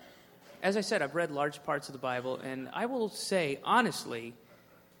as I said, I've read large parts of the Bible. And I will say, honestly,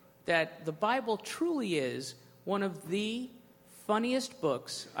 that the Bible truly is one of the funniest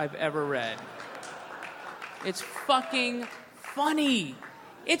books I've ever read. It's fucking funny.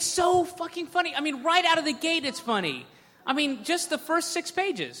 It's so fucking funny. I mean, right out of the gate, it's funny. I mean, just the first 6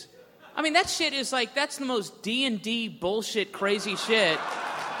 pages. I mean, that shit is like, that's the most D&D bullshit crazy shit.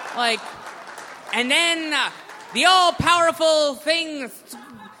 Like, and then the all-powerful thing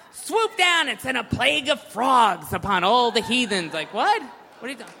swooped down and sent a plague of frogs upon all the heathens. Like, what? What are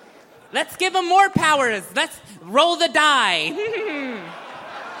you doing? Let's give them more powers. Let's roll the die.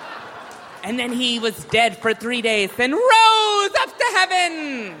 And then he was dead for 3 days and rose up to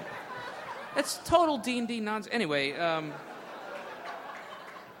heaven. That's total D&D nonsense. Anyway,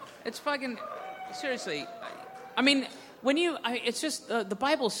 it's fucking... Seriously. I mean, it's just... the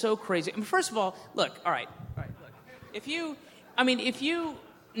Bible's so crazy. I mean, first of all, look, all right, look. If you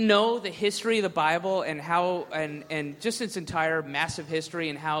know the history of the Bible and how and just its entire massive history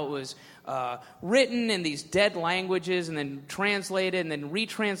and how it was written in these dead languages and then translated and then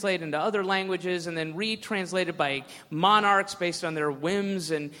retranslated into other languages and then retranslated by monarchs based on their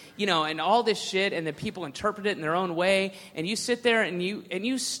whims and, you know, and all this shit, and then people interpret it in their own way, and you sit there and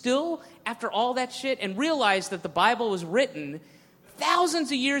you still, after all that shit, and realize that the Bible was written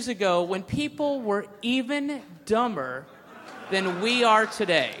thousands of years ago when people were even dumber than we are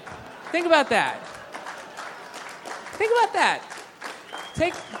today. Think about that.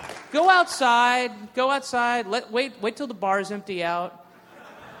 Go outside. Wait till the bars empty out.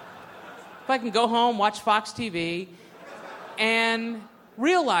 If I can go home, watch Fox TV, and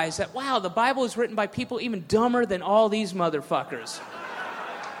realize that, wow, the Bible is written by people even dumber than all these motherfuckers.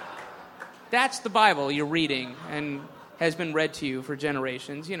 That's the Bible you're reading, and has been read to you for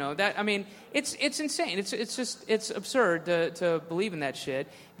generations. You know that. I mean, it's insane. It's absurd to believe in that shit.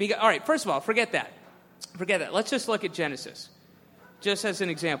 All right, first of all, forget that. Let's just look at Genesis, just as an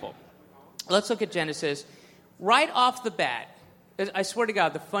example. Let's look at Genesis right off the bat. I swear to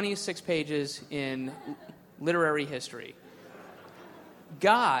God, the funniest 6 pages in literary history.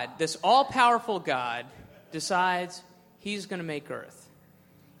 God, this all-powerful God, decides he's going to make Earth.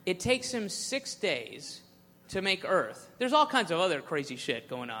 It takes him 6 days to make Earth. There's all kinds of other crazy shit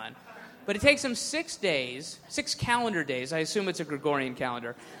going on. But it takes him 6 days, 6 calendar days. I assume it's a Gregorian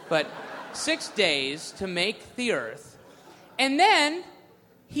calendar. But 6 days to make the Earth. And then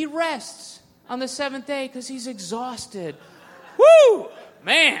he rests on the 7th day because he's exhausted. Woo!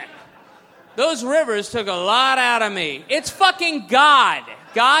 Man, those rivers took a lot out of me. It's fucking God.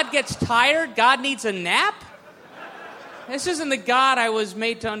 God gets tired. God needs a nap. This isn't the God I was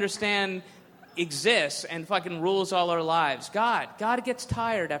made to understand exists and fucking rules all our lives. God gets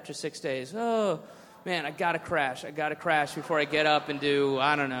tired after 6 days. Oh, man, I gotta crash before I get up and do,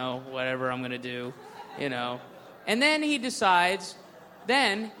 I don't know, whatever I'm going to do, you know. And then he decides,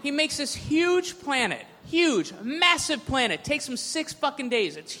 then he makes this huge planet. Huge, massive planet. Takes him 6 fucking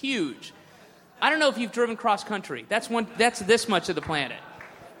days. It's huge. I don't know if you've driven cross country. That's this much of the planet.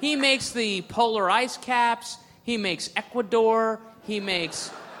 He makes the polar ice caps. He makes Ecuador. He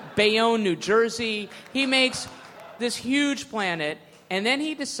makes Bayonne, New Jersey. He makes this huge planet, and then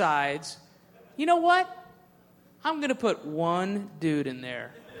he decides, you know what? I'm going to put one dude in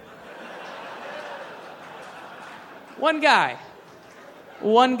there. One guy.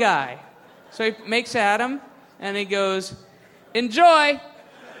 So he makes Adam, and he goes, enjoy,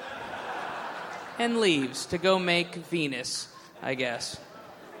 and leaves to go make Venus, I guess.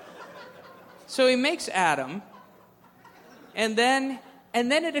 So he makes Adam, and then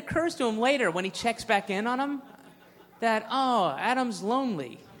it occurs to him later when he checks back in on him that, oh, Adam's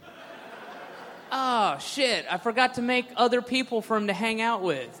lonely. Oh, shit, I forgot to make other people for him to hang out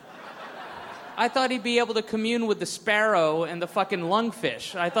with. I thought he'd be able to commune with the sparrow and the fucking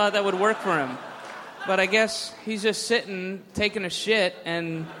lungfish. I thought that would work for him. But I guess he's just sitting, taking a shit,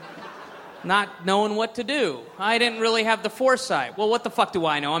 and not knowing what to do. I didn't really have the foresight. Well, what the fuck do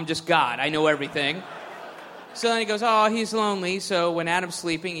I know? I'm just God. I know everything. So then he goes, oh, he's lonely. So when Adam's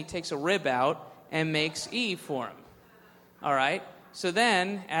sleeping, he takes a rib out and makes Eve for him. All right? So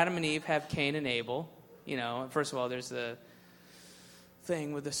then Adam and Eve have Cain and Abel. You know, first of all, there's the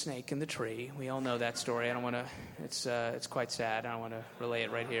thing with the snake in the tree. We all know that story. I don't want to. It's quite sad. I don't want to relay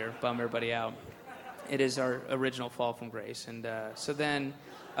it right here. Bum everybody out. It is our original fall from grace, and so then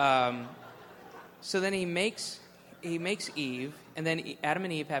he makes Eve, and then Adam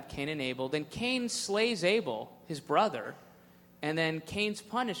and Eve have Cain and Abel. Then Cain slays Abel, his brother, and then Cain's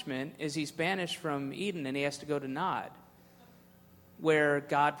punishment is he's banished from Eden, and he has to go to Nod, where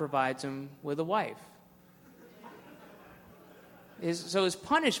God provides him with a wife. So his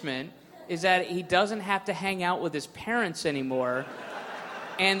punishment is that he doesn't have to hang out with his parents anymore,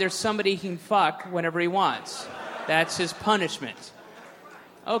 and there's somebody he can fuck whenever he wants. That's his punishment.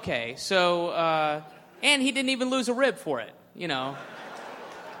 Okay, so, and he didn't even lose a rib for it, you know.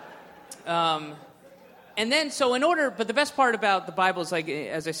 And then, so in order, but the best part about the Bible is, like,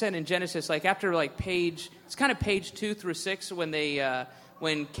 as I said in Genesis, like, after, like, it's kind of page 2 through 6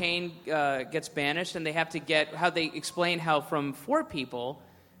 when Cain gets banished, and they have to they explain how from 4 people,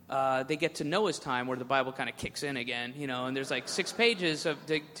 they get to Noah's time, where the Bible kind of kicks in again, you know, and there's like 6 pages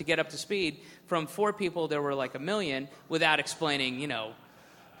to get up to speed. From 4 people, there were like 1 million, without explaining, you know,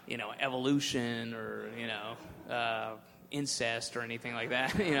 evolution or, you know, incest or anything like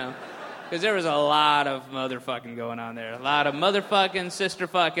that, you know. Because there was a lot of motherfucking going on there. A lot of motherfucking, sister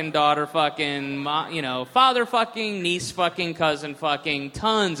fucking, daughter fucking, you know, father fucking, niece fucking, cousin fucking,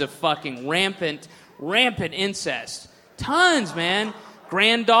 tons of fucking rampant incest. Tons, man.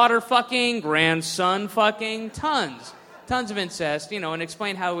 Granddaughter fucking, grandson fucking, tons of incest, you know, and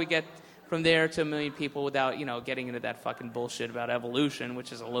explain how we get from there to 1 million people without, you know, getting into that fucking bullshit about evolution,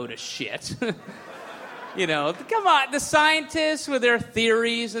 which is a load of shit. You know, come on, the scientists with their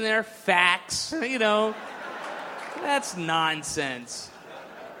theories and their facts, you know, that's nonsense.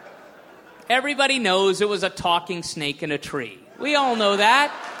 Everybody knows it was a talking snake in a tree. We all know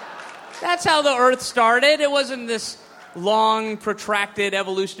that. That's how the Earth started. It wasn't this long, protracted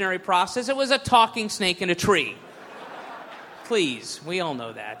evolutionary process. It was a talking snake in a tree. Please, we all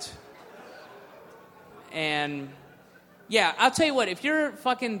know that. And yeah, I'll tell you what, if you're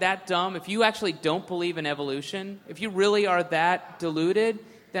fucking that dumb, if you actually don't believe in evolution, if you really are that deluded,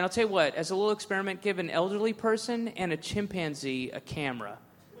 then I'll tell you what, as a little experiment, give an elderly person and a chimpanzee a camera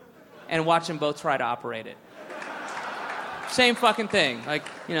and watch them both try to operate it. Same fucking thing. Like,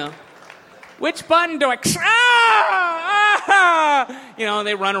 which button do I... and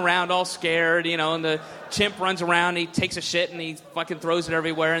they run around all scared, and the chimp runs around, he takes a shit, and he fucking throws it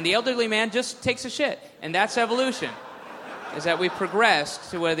everywhere, and the elderly man just takes a shit. And that's evolution, is that we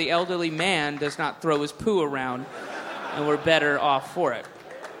progressed to where the elderly man does not throw his poo around, and we're better off for it.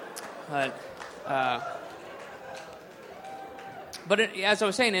 But as I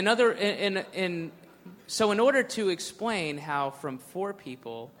was saying, so in order to explain how from 4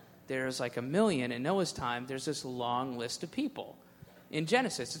 people there's like 1 million in Noah's time, there's this long list of people in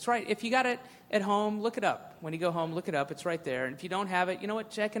Genesis. It's right. If you got it at home, look it up. When you go home, look it up. It's right there. And if you don't have it, you know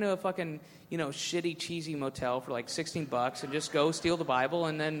what? Check into a fucking, shitty, cheesy motel for like $16 and just go steal the Bible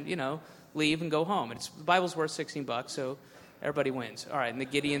and then, leave and go home. And the Bible's worth $16, so everybody wins. All right, and the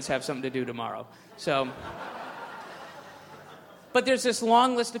Gideons have something to do tomorrow. So... But there's this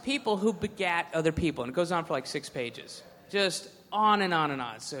long list of people who begat other people, and it goes on for like 6 pages. Just on and on and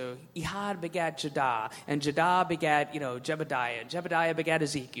on. So Ehud begat Jadah, and Jadah begat, Jebediah, and Jebediah begat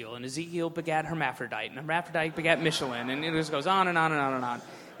Ezekiel, and Ezekiel begat Hermaphrodite, and Hermaphrodite begat Michelin, and it just goes on and on and on and on.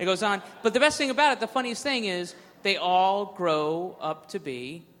 It goes on. But the best thing about it, the funniest thing is, they all grow up to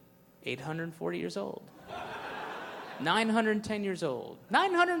be 840 years old. 910 years old.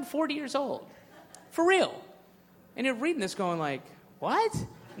 940 years old. For real. And you're reading this going like, what?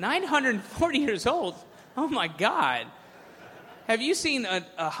 940 years old? Oh, my God. Have you seen a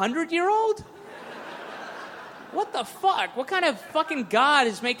 100-year-old? What the fuck? What kind of fucking God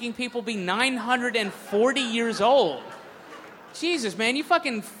is making people be 940 years old? Jesus, man,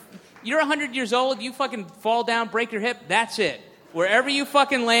 you're 100 years old, you fucking fall down, break your hip, that's it. Wherever you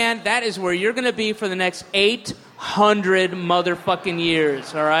fucking land, that is where you're going to be for the next 800 motherfucking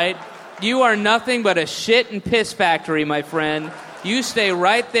years, all right? You are nothing but a shit and piss factory, my friend. You stay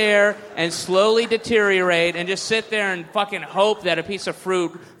right there and slowly deteriorate and just sit there and fucking hope that a piece of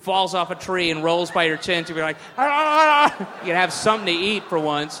fruit falls off a tree and rolls by your chin to be like, ah! You can have something to eat for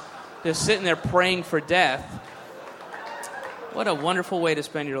once, just sitting there praying for death. What a wonderful way to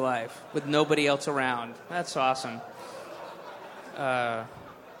spend your life with nobody else around. That's awesome.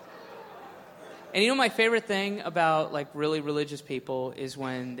 And my favorite thing about like really religious people is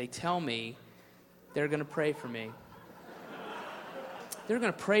when they tell me they're going to pray for me. They're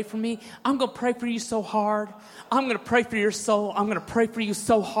going to pray for me. I'm going to pray for you so hard. I'm going to pray for your soul. I'm going to pray for you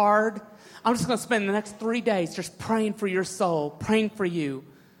so hard. I'm just going to spend the next 3 days just praying for your soul, praying for you.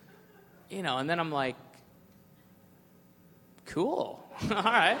 And then I'm like, cool. All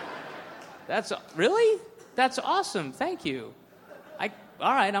right. Really? That's awesome. Thank you. All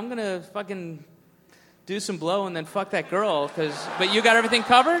right, I'm going to fucking do some blow and then fuck that girl, but you got everything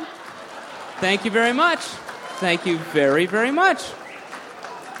covered? Thank you very much. Thank you very, very much.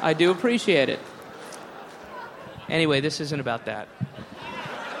 I do appreciate it. Anyway, this isn't about that.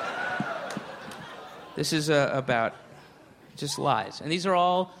 This is about just lies. And these are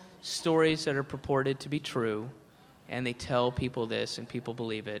all stories that are purported to be true, and they tell people this, and people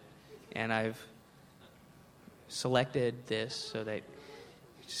believe it. And I've selected this so that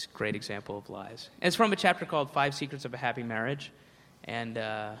it's a great example of lies. And it's from a chapter called 5 Secrets of a Happy Marriage. And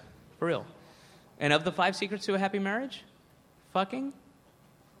for real. And of the 5 secrets to a happy marriage, fucking,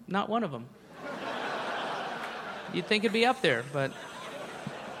 not one of them. You'd think it'd be up there, but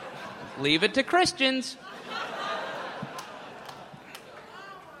leave it to Christians.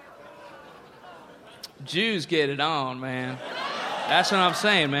 Jews get it on, man. That's what I'm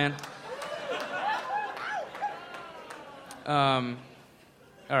saying, man.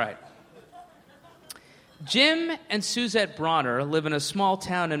 All right. Jim and Suzette Bronner live in a small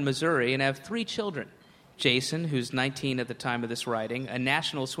town in Missouri and have 3 children. Jason, who's 19 at the time of this writing, a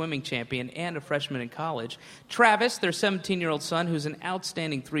national swimming champion and a freshman in college. Travis, their 17-year-old son, who's an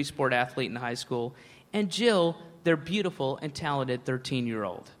outstanding 3-sport athlete in high school. And Jill, their beautiful and talented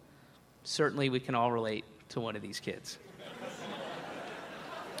 13-year-old. Certainly we can all relate to one of these kids.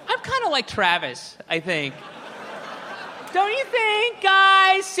 I'm kind of like Travis, I think. Don't you think,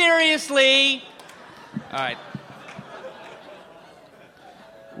 guys? Seriously? All right.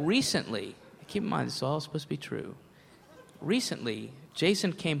 Recently, keep in mind, this is all supposed to be true. Recently,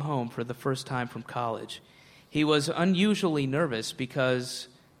 Jason came home for the first time from college. He was unusually nervous because,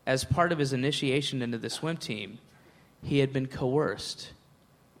 as part of his initiation into the swim team, he had been coerced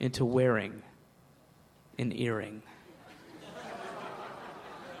into wearing an earring.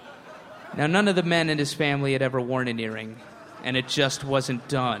 Now, none of the men in his family had ever worn an earring, and it just wasn't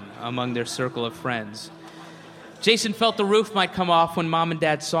done among their circle of friends. Jason felt the roof might come off when Mom and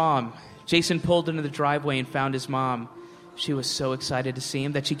Dad saw him. Jason pulled into the driveway and found his mom. She was so excited to see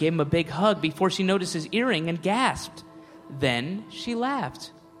him that she gave him a big hug before she noticed his earring and gasped. Then she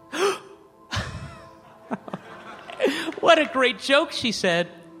laughed. What a great joke, she said.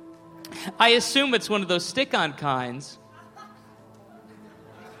 I assume it's one of those stick-on kinds.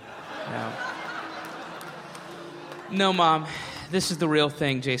 No, Mom. This is the real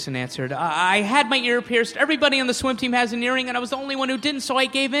thing, Jason answered. I had my ear pierced. Everybody on the swim team has an earring, and I was the only one who didn't, so I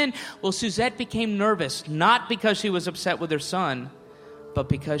gave in. Well, Suzette became nervous, not because she was upset with her son, but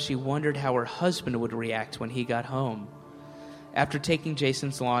because she wondered how her husband would react when he got home. After taking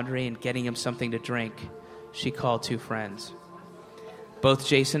Jason's laundry and getting him something to drink, she called 2 friends. Both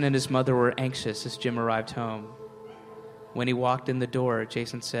Jason and his mother were anxious as Jim arrived home. When he walked in the door,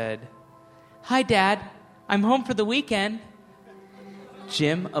 Jason said, "Hi, Dad. I'm home for the weekend."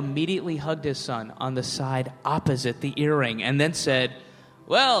 Jim immediately hugged his son on the side opposite the earring and then said,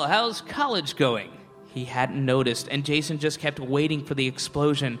 "Well, how's college going?" He hadn't noticed, and Jason just kept waiting for the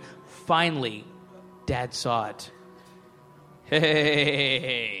explosion. Finally, Dad saw it.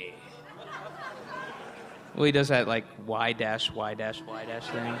 Hey. Well, he does that like Y dash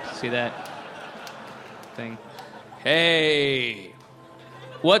thing. See that thing? Hey.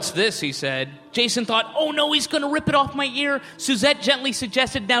 What's this, he said. Jason thought, oh no, he's going to rip it off my ear. Suzette gently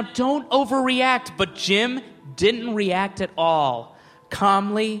suggested, now don't overreact. But Jim didn't react at all.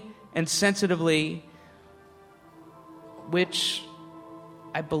 Calmly and sensitively, which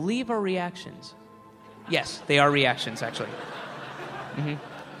I believe are reactions. Yes, they are reactions, actually. Mm-hmm.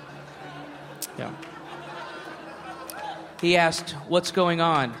 Yeah. He asked, what's going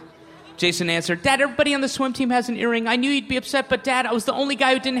on? Jason answered, Dad, everybody on the swim team has an earring. I knew you'd be upset, but Dad, I was the only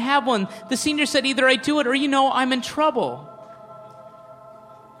guy who didn't have one. The senior said either I do it or, I'm in trouble.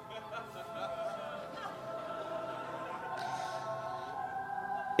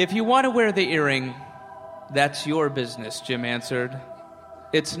 If you want to wear the earring, that's your business, Jim answered.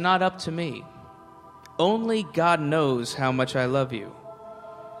 It's not up to me. Only God knows how much I love you.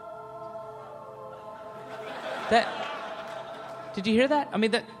 Did you hear that? I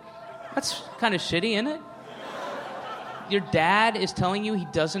mean, that's kind of shitty, isn't it? Your dad is telling you he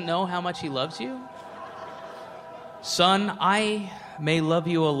doesn't know how much he loves you? Son, I may love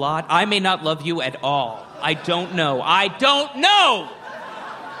you a lot. I may not love you at all. I don't know.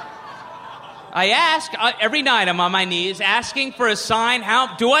 I ask every night. I'm on my knees asking for a sign.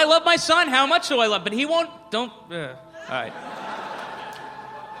 How do I love my son? How much do I love? But he won't. All right.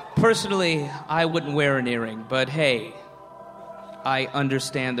 Personally, I wouldn't wear an earring, but hey, I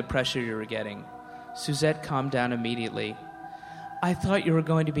understand the pressure you're getting. Suzette calmed down immediately. I thought you were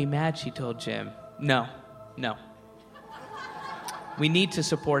going to be mad, she told Jim. No. We need to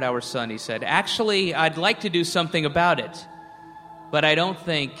support our son, he said. Actually, I'd like to do something about it, but I don't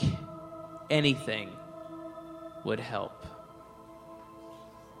think anything would help.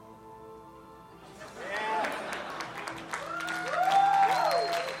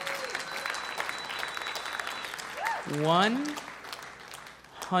 One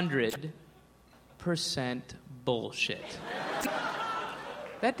 100% bullshit.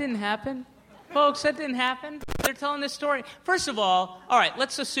 That didn't happen. Folks, that didn't happen. They're telling this story. First of all right,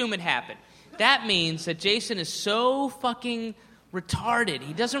 let's assume it happened. That means that Jason is so fucking retarded.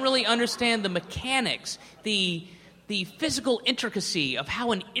 He doesn't really understand the mechanics, the physical intricacy of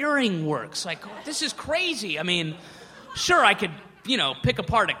how an earring works. Like, this is crazy. I mean, sure, I could, pick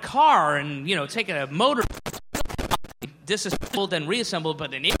apart a car and, take a motor, disassembled and reassembled,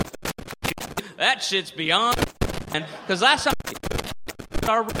 but an earring, that shit's beyond. And because last time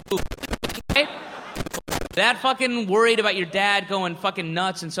our roof, right? That fucking worried about your dad going fucking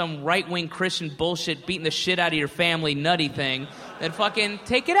nuts and some right-wing Christian bullshit beating the shit out of your family nutty thing, then fucking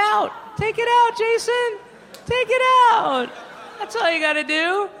take it out. Take it out, Jason. Take it out. That's all you gotta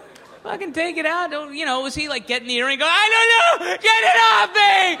do. Fucking take it out. Don't, was he like getting the earring going, I don't know, get it off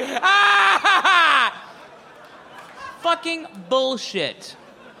me! Ah! Fucking bullshit.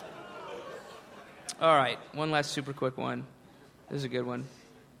 All right, one last super quick one. This is a good one.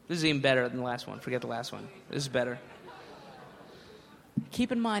 This is even better than the last one. Forget the last one. This is better.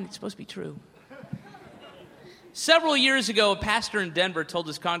 Keep in mind, it's supposed to be true. Several years ago, a pastor in Denver told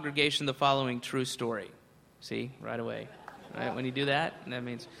his congregation the following true story. See, right away. Right? When you do that, that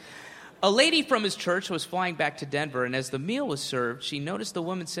means... A lady from his church was flying back to Denver, and as the meal was served, she noticed the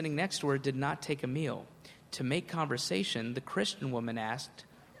woman sitting next to her did not take a meal. To make conversation, the Christian woman asked,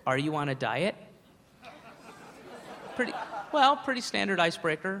 "Are you on a diet?" Pretty standard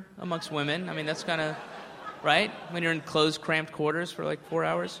icebreaker amongst women. I mean, that's kind of, right? When you're in closed, cramped quarters for like 4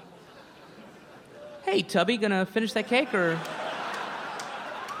 hours. Hey, Tubby, gonna finish that cake or?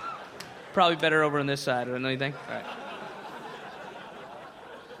 Probably better over on this side, or anything? All right.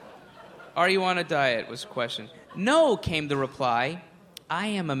 Are you on a diet, was the question. No, came the reply. I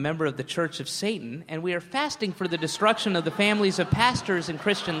am a member of the Church of Satan, and we are fasting for the destruction of the families of pastors and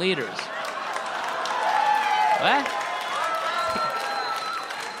Christian leaders. What?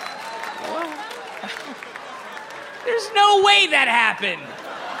 There's no way that happened.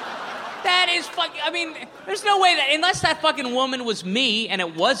 That is fucking... I mean, there's no way that... Unless that fucking woman was me, and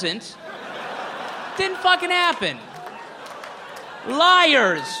it wasn't. Didn't fucking happen.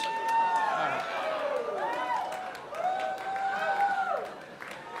 Liars.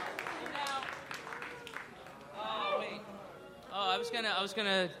 I was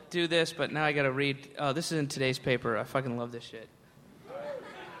gonna do this, but now I gotta read. Oh, this is in today's paper. I fucking love this shit.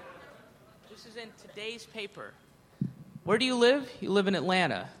 This is in today's paper. Where do you live? You live in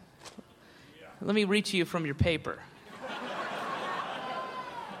Atlanta. Let me read to you from your paper.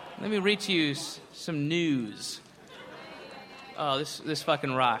 Let me read to you some news. Oh, this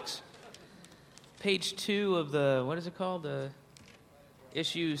fucking rocks. Page 2 of the, what is it called? The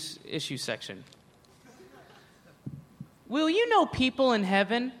issue section. Will you know people in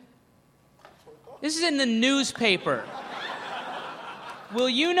heaven? This is in the newspaper. Will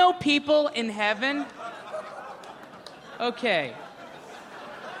you know people in heaven? Okay.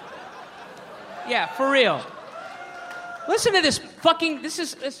 Yeah, for real. Listen to this fucking... This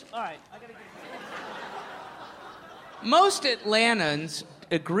is... all right. Most Atlantans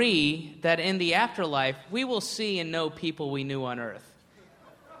agree that in the afterlife, we will see and know people we knew on Earth.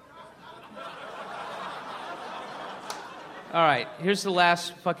 All right, here's the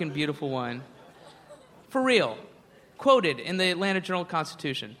last fucking beautiful one. For real. Quoted in the Atlanta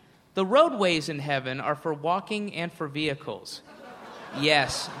Journal-Constitution. The roadways in heaven are for walking and for vehicles.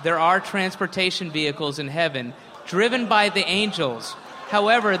 Yes, there are transportation vehicles in heaven, driven by the angels.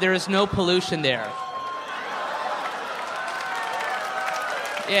 However, there is no pollution there.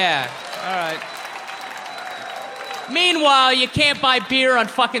 Yeah, all right. Meanwhile, you can't buy beer on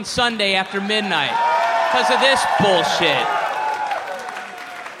fucking Sunday after midnight because of this bullshit.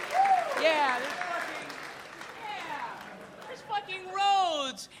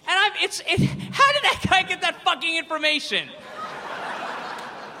 How did that guy get that fucking information?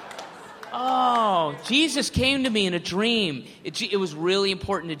 Oh, Jesus came to me in a dream. It was really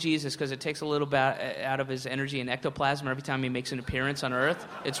important to Jesus because it takes a little bit out of his energy and ectoplasm every time he makes an appearance on Earth.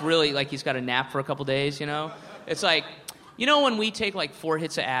 It's really like he's got a nap for a couple days, you know? It's like, you know when we take like 4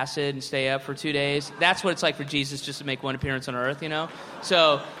 hits of acid and stay up for 2 days? That's what it's like for Jesus just to make one appearance on Earth, you know?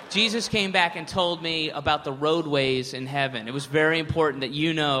 So Jesus came back and told me about the roadways in heaven. It was very important that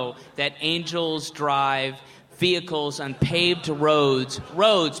you know that angels drive vehicles on paved roads.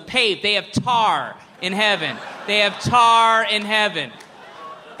 Roads, paved. They have tar in heaven. They have tar in heaven.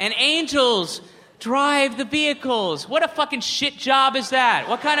 And angels drive the vehicles. What a fucking shit job is that?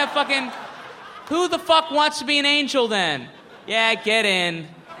 What kind of fucking... Who the fuck wants to be an angel then? Yeah, get in.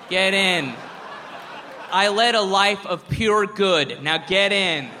 Get in. I led a life of pure good. Now get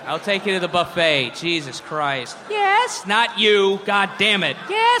in. I'll take you to the buffet. Jesus Christ. Yes, not you. God damn it.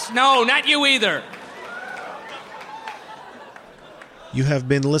 Yes, no, not you either. You have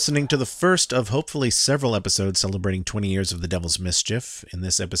been listening to the first of hopefully several episodes celebrating 20 years of the Devil's Mischief. In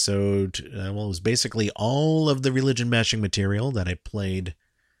this episode, it was basically all of the religion-bashing material that I played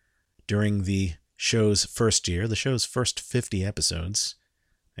during the show's first year, the show's first 50 episodes.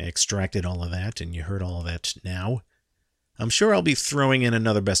 I extracted all of that, and you heard all of that now. I'm sure I'll be throwing in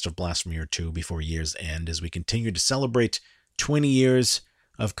another Best of Blasphemy or two before year's end as we continue to celebrate 20 years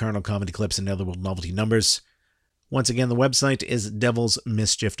of Carnal Comedy Clips and Netherworld Novelty Numbers. Once again, the website is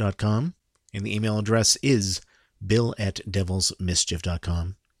devilsmischief.com, and the email address is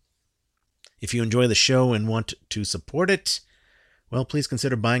bill@devilsmischief.com. If you enjoy the show and want to support it, well, please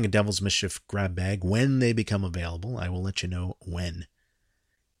consider buying a Devil's Mischief grab bag when they become available. I will let you know when.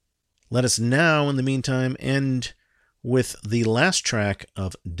 Let us now, in the meantime, end with the last track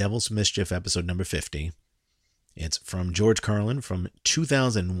of Devil's Mischief episode number 50. It's from George Carlin from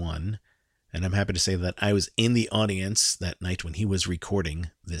 2001, and I'm happy to say that I was in the audience that night when he was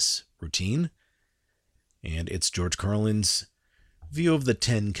recording this routine. And it's George Carlin's view of the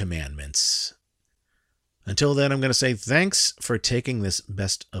 10 Commandments. Until then, I'm going to say thanks for taking this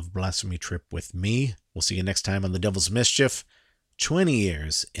Best of Blasphemy trip with me. We'll see you next time on The Devil's Mischief. 20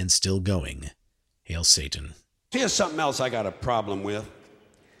 years and still going. Hail Satan. Here's something else I got a problem with.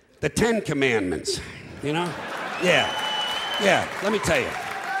 The 10 Commandments, you know? Yeah, let me tell you.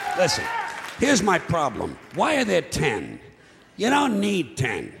 Listen, here's my problem. Why are there 10? You don't need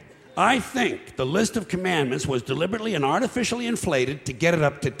 10. I think the list of commandments was deliberately and artificially inflated to get it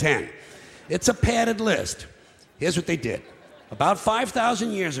up to 10. It's a padded list. Here's what they did. About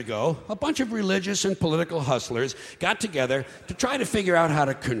 5,000 years ago, a bunch of religious and political hustlers got together to try to figure out how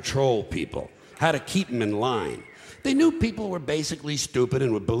to control people, how to keep them in line. They knew people were basically stupid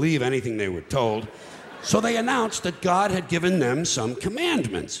and would believe anything they were told, so they announced that God had given them some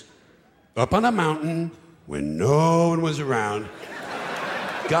commandments. Up on a mountain, when no one was around,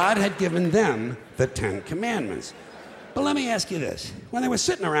 God had given them the 10 Commandments. But let me ask you this. When they were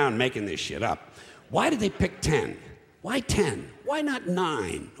sitting around making this shit up, why did they pick 10? Why 10? Why not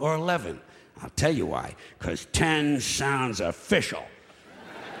 9 or 11? I'll tell you why. Because 10 sounds official.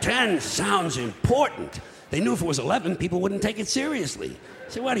 10 sounds important. They knew if it was 11, people wouldn't take it seriously.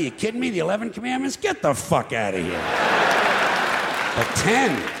 Say, what, are you kidding me? The 11 Commandments? Get the fuck out of here. But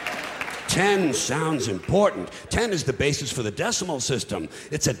 10 sounds important. 10 is the basis for the decimal system.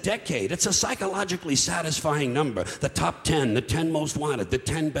 It's a decade. It's a psychologically satisfying number. The top 10, the 10 most wanted, the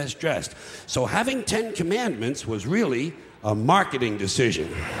 10 best dressed. So having 10 commandments was really a marketing decision.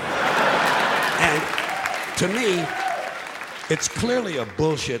 And to me, it's clearly a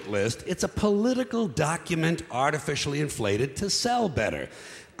bullshit list. It's a political document artificially inflated to sell better.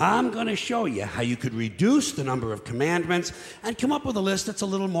 I'm going to show you how you could reduce the number of commandments and come up with a list that's a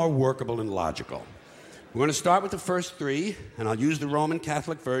little more workable and logical. We're going to start with the first 3, and I'll use the Roman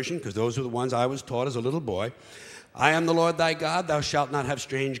Catholic version because those are the ones I was taught as a little boy. I am the Lord thy God. Thou shalt not have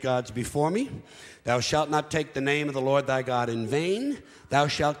strange gods before me. Thou shalt not take the name of the Lord thy God in vain. Thou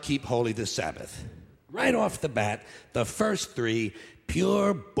shalt keep holy the Sabbath. Right off the bat, the first 3,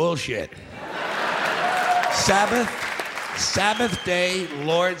 pure bullshit. Sabbath day,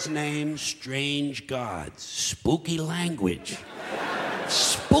 Lord's name, strange gods. Spooky language.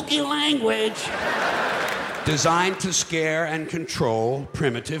 Spooky language. Designed to scare and control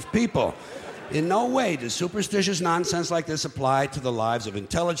primitive people. In no way does superstitious nonsense like this apply to the lives of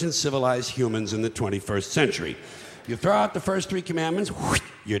intelligent, civilized humans in the 21st century. You throw out the first 3 commandments,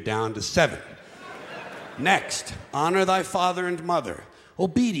 you're down to 7. Next, honor thy father and mother.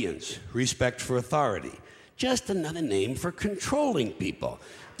 Obedience, respect for authority. Just another name for controlling people.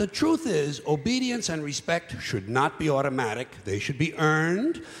 The truth is, obedience and respect should not be automatic. They should be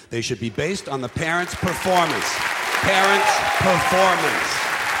earned. They should be based on the parent's performance. Parent's performance.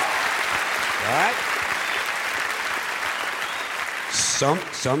 All right?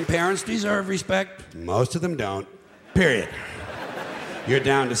 Some parents deserve respect. Most of them don't. Period. You're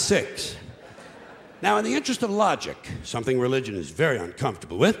down to 6. Now, in the interest of logic, something religion is very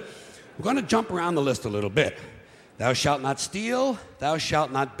uncomfortable with, we're going to jump around the list a little bit. Thou shalt not steal. Thou shalt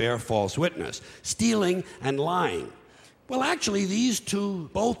not bear false witness. Stealing and lying. Well, actually, these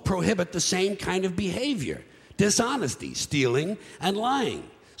 2 both prohibit the same kind of behavior. Dishonesty, stealing, and lying.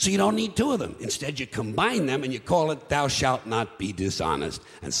 So you don't need 2 of them. Instead, you combine them and you call it thou shalt not be dishonest.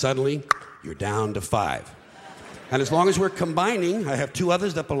 And suddenly, you're down to 5. And as long as we're combining, I have 2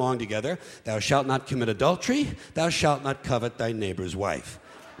 others that belong together. Thou shalt not commit adultery. Thou shalt not covet thy neighbor's wife.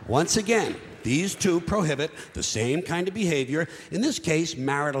 Once again, these 2 prohibit the same kind of behavior, in this case,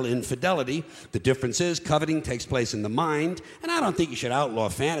 marital infidelity. The difference is coveting takes place in the mind, and I don't think you should outlaw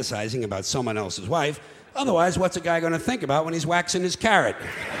fantasizing about someone else's wife. Otherwise, what's a guy going to think about when he's waxing his carrot?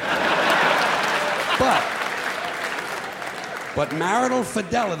 But marital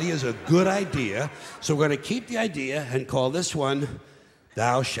fidelity is a good idea, so we're going to keep the idea and call this one,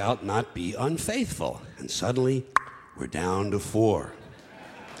 thou shalt not be unfaithful. And suddenly, we're down to 4.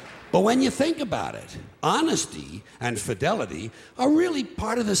 But when you think about it, honesty and fidelity are really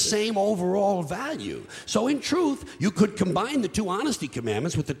part of the same overall value. So in truth, you could combine the 2 honesty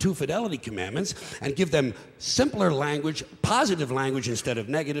commandments with the 2 fidelity commandments and give them simpler language, positive language instead of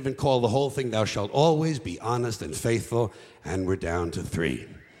negative, and call the whole thing, thou shalt always be honest and faithful, and we're down to 3.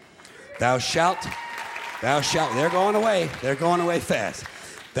 Thou shalt, they're going away fast.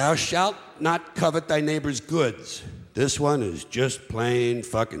 Thou shalt not covet thy neighbor's goods. This one is just plain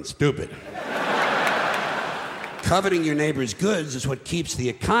fucking stupid. Coveting your neighbor's goods is what keeps the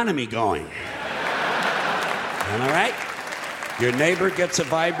economy going. Am I right? Your neighbor gets a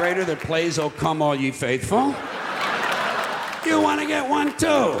vibrator that plays "O Come All Ye Faithful." You want to get one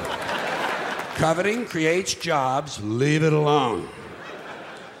too. Coveting creates jobs. Leave it alone.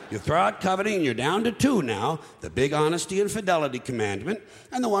 You throw out coveting and you're down to 2 now, the big honesty and fidelity commandment,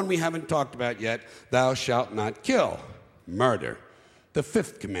 and the one we haven't talked about yet, thou shalt not kill, murder, the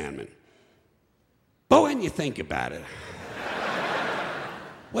 5th commandment. But when you think about it,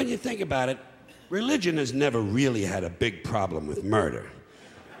 religion has never really had a big problem with murder.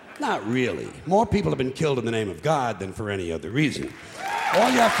 Not really. More people have been killed in the name of God than for any other reason. All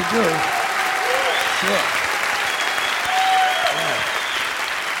you have to do...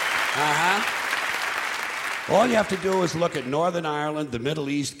 All you have to do is look at Northern Ireland, the Middle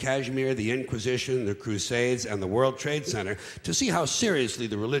East, Kashmir, the Inquisition, the Crusades, and the World Trade Center to see how seriously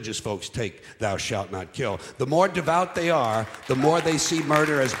the religious folks take thou shalt not kill. The more devout they are, the more they see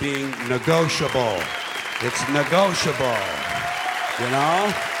murder as being negotiable. It's negotiable. You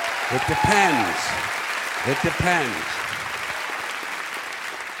know? It depends. It depends.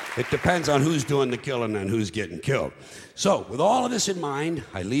 It depends on who's doing the killing and who's getting killed. So, with all of this in mind,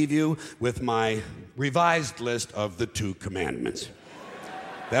 I leave you with my revised list of the 2 commandments.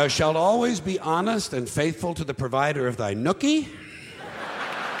 Thou shalt always be honest and faithful to the provider of thy nookie.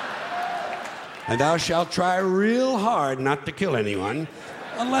 And thou shalt try real hard not to kill anyone,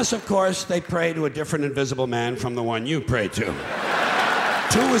 unless, of course, they pray to a different invisible man from the one you pray to.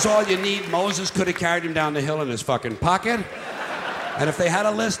 2 is all you need. Moses could have carried him down the hill in his fucking pocket. And if they had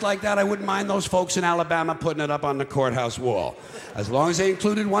a list like that, I wouldn't mind those folks in Alabama putting it up on the courthouse wall. As long as they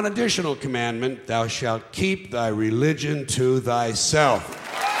included one additional commandment, thou shalt keep thy religion to thyself.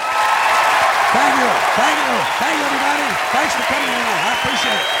 Thank you. Thank you. Thank you, everybody. Thanks for coming in. I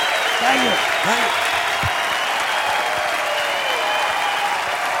appreciate it. Thank you. Thank you.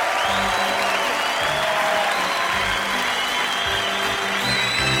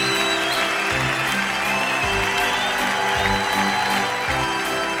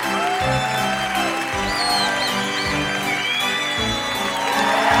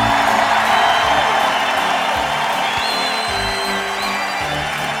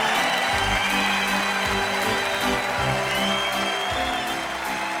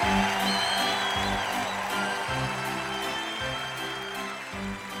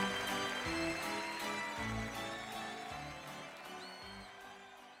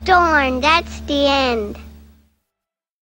 Darn, that's the end.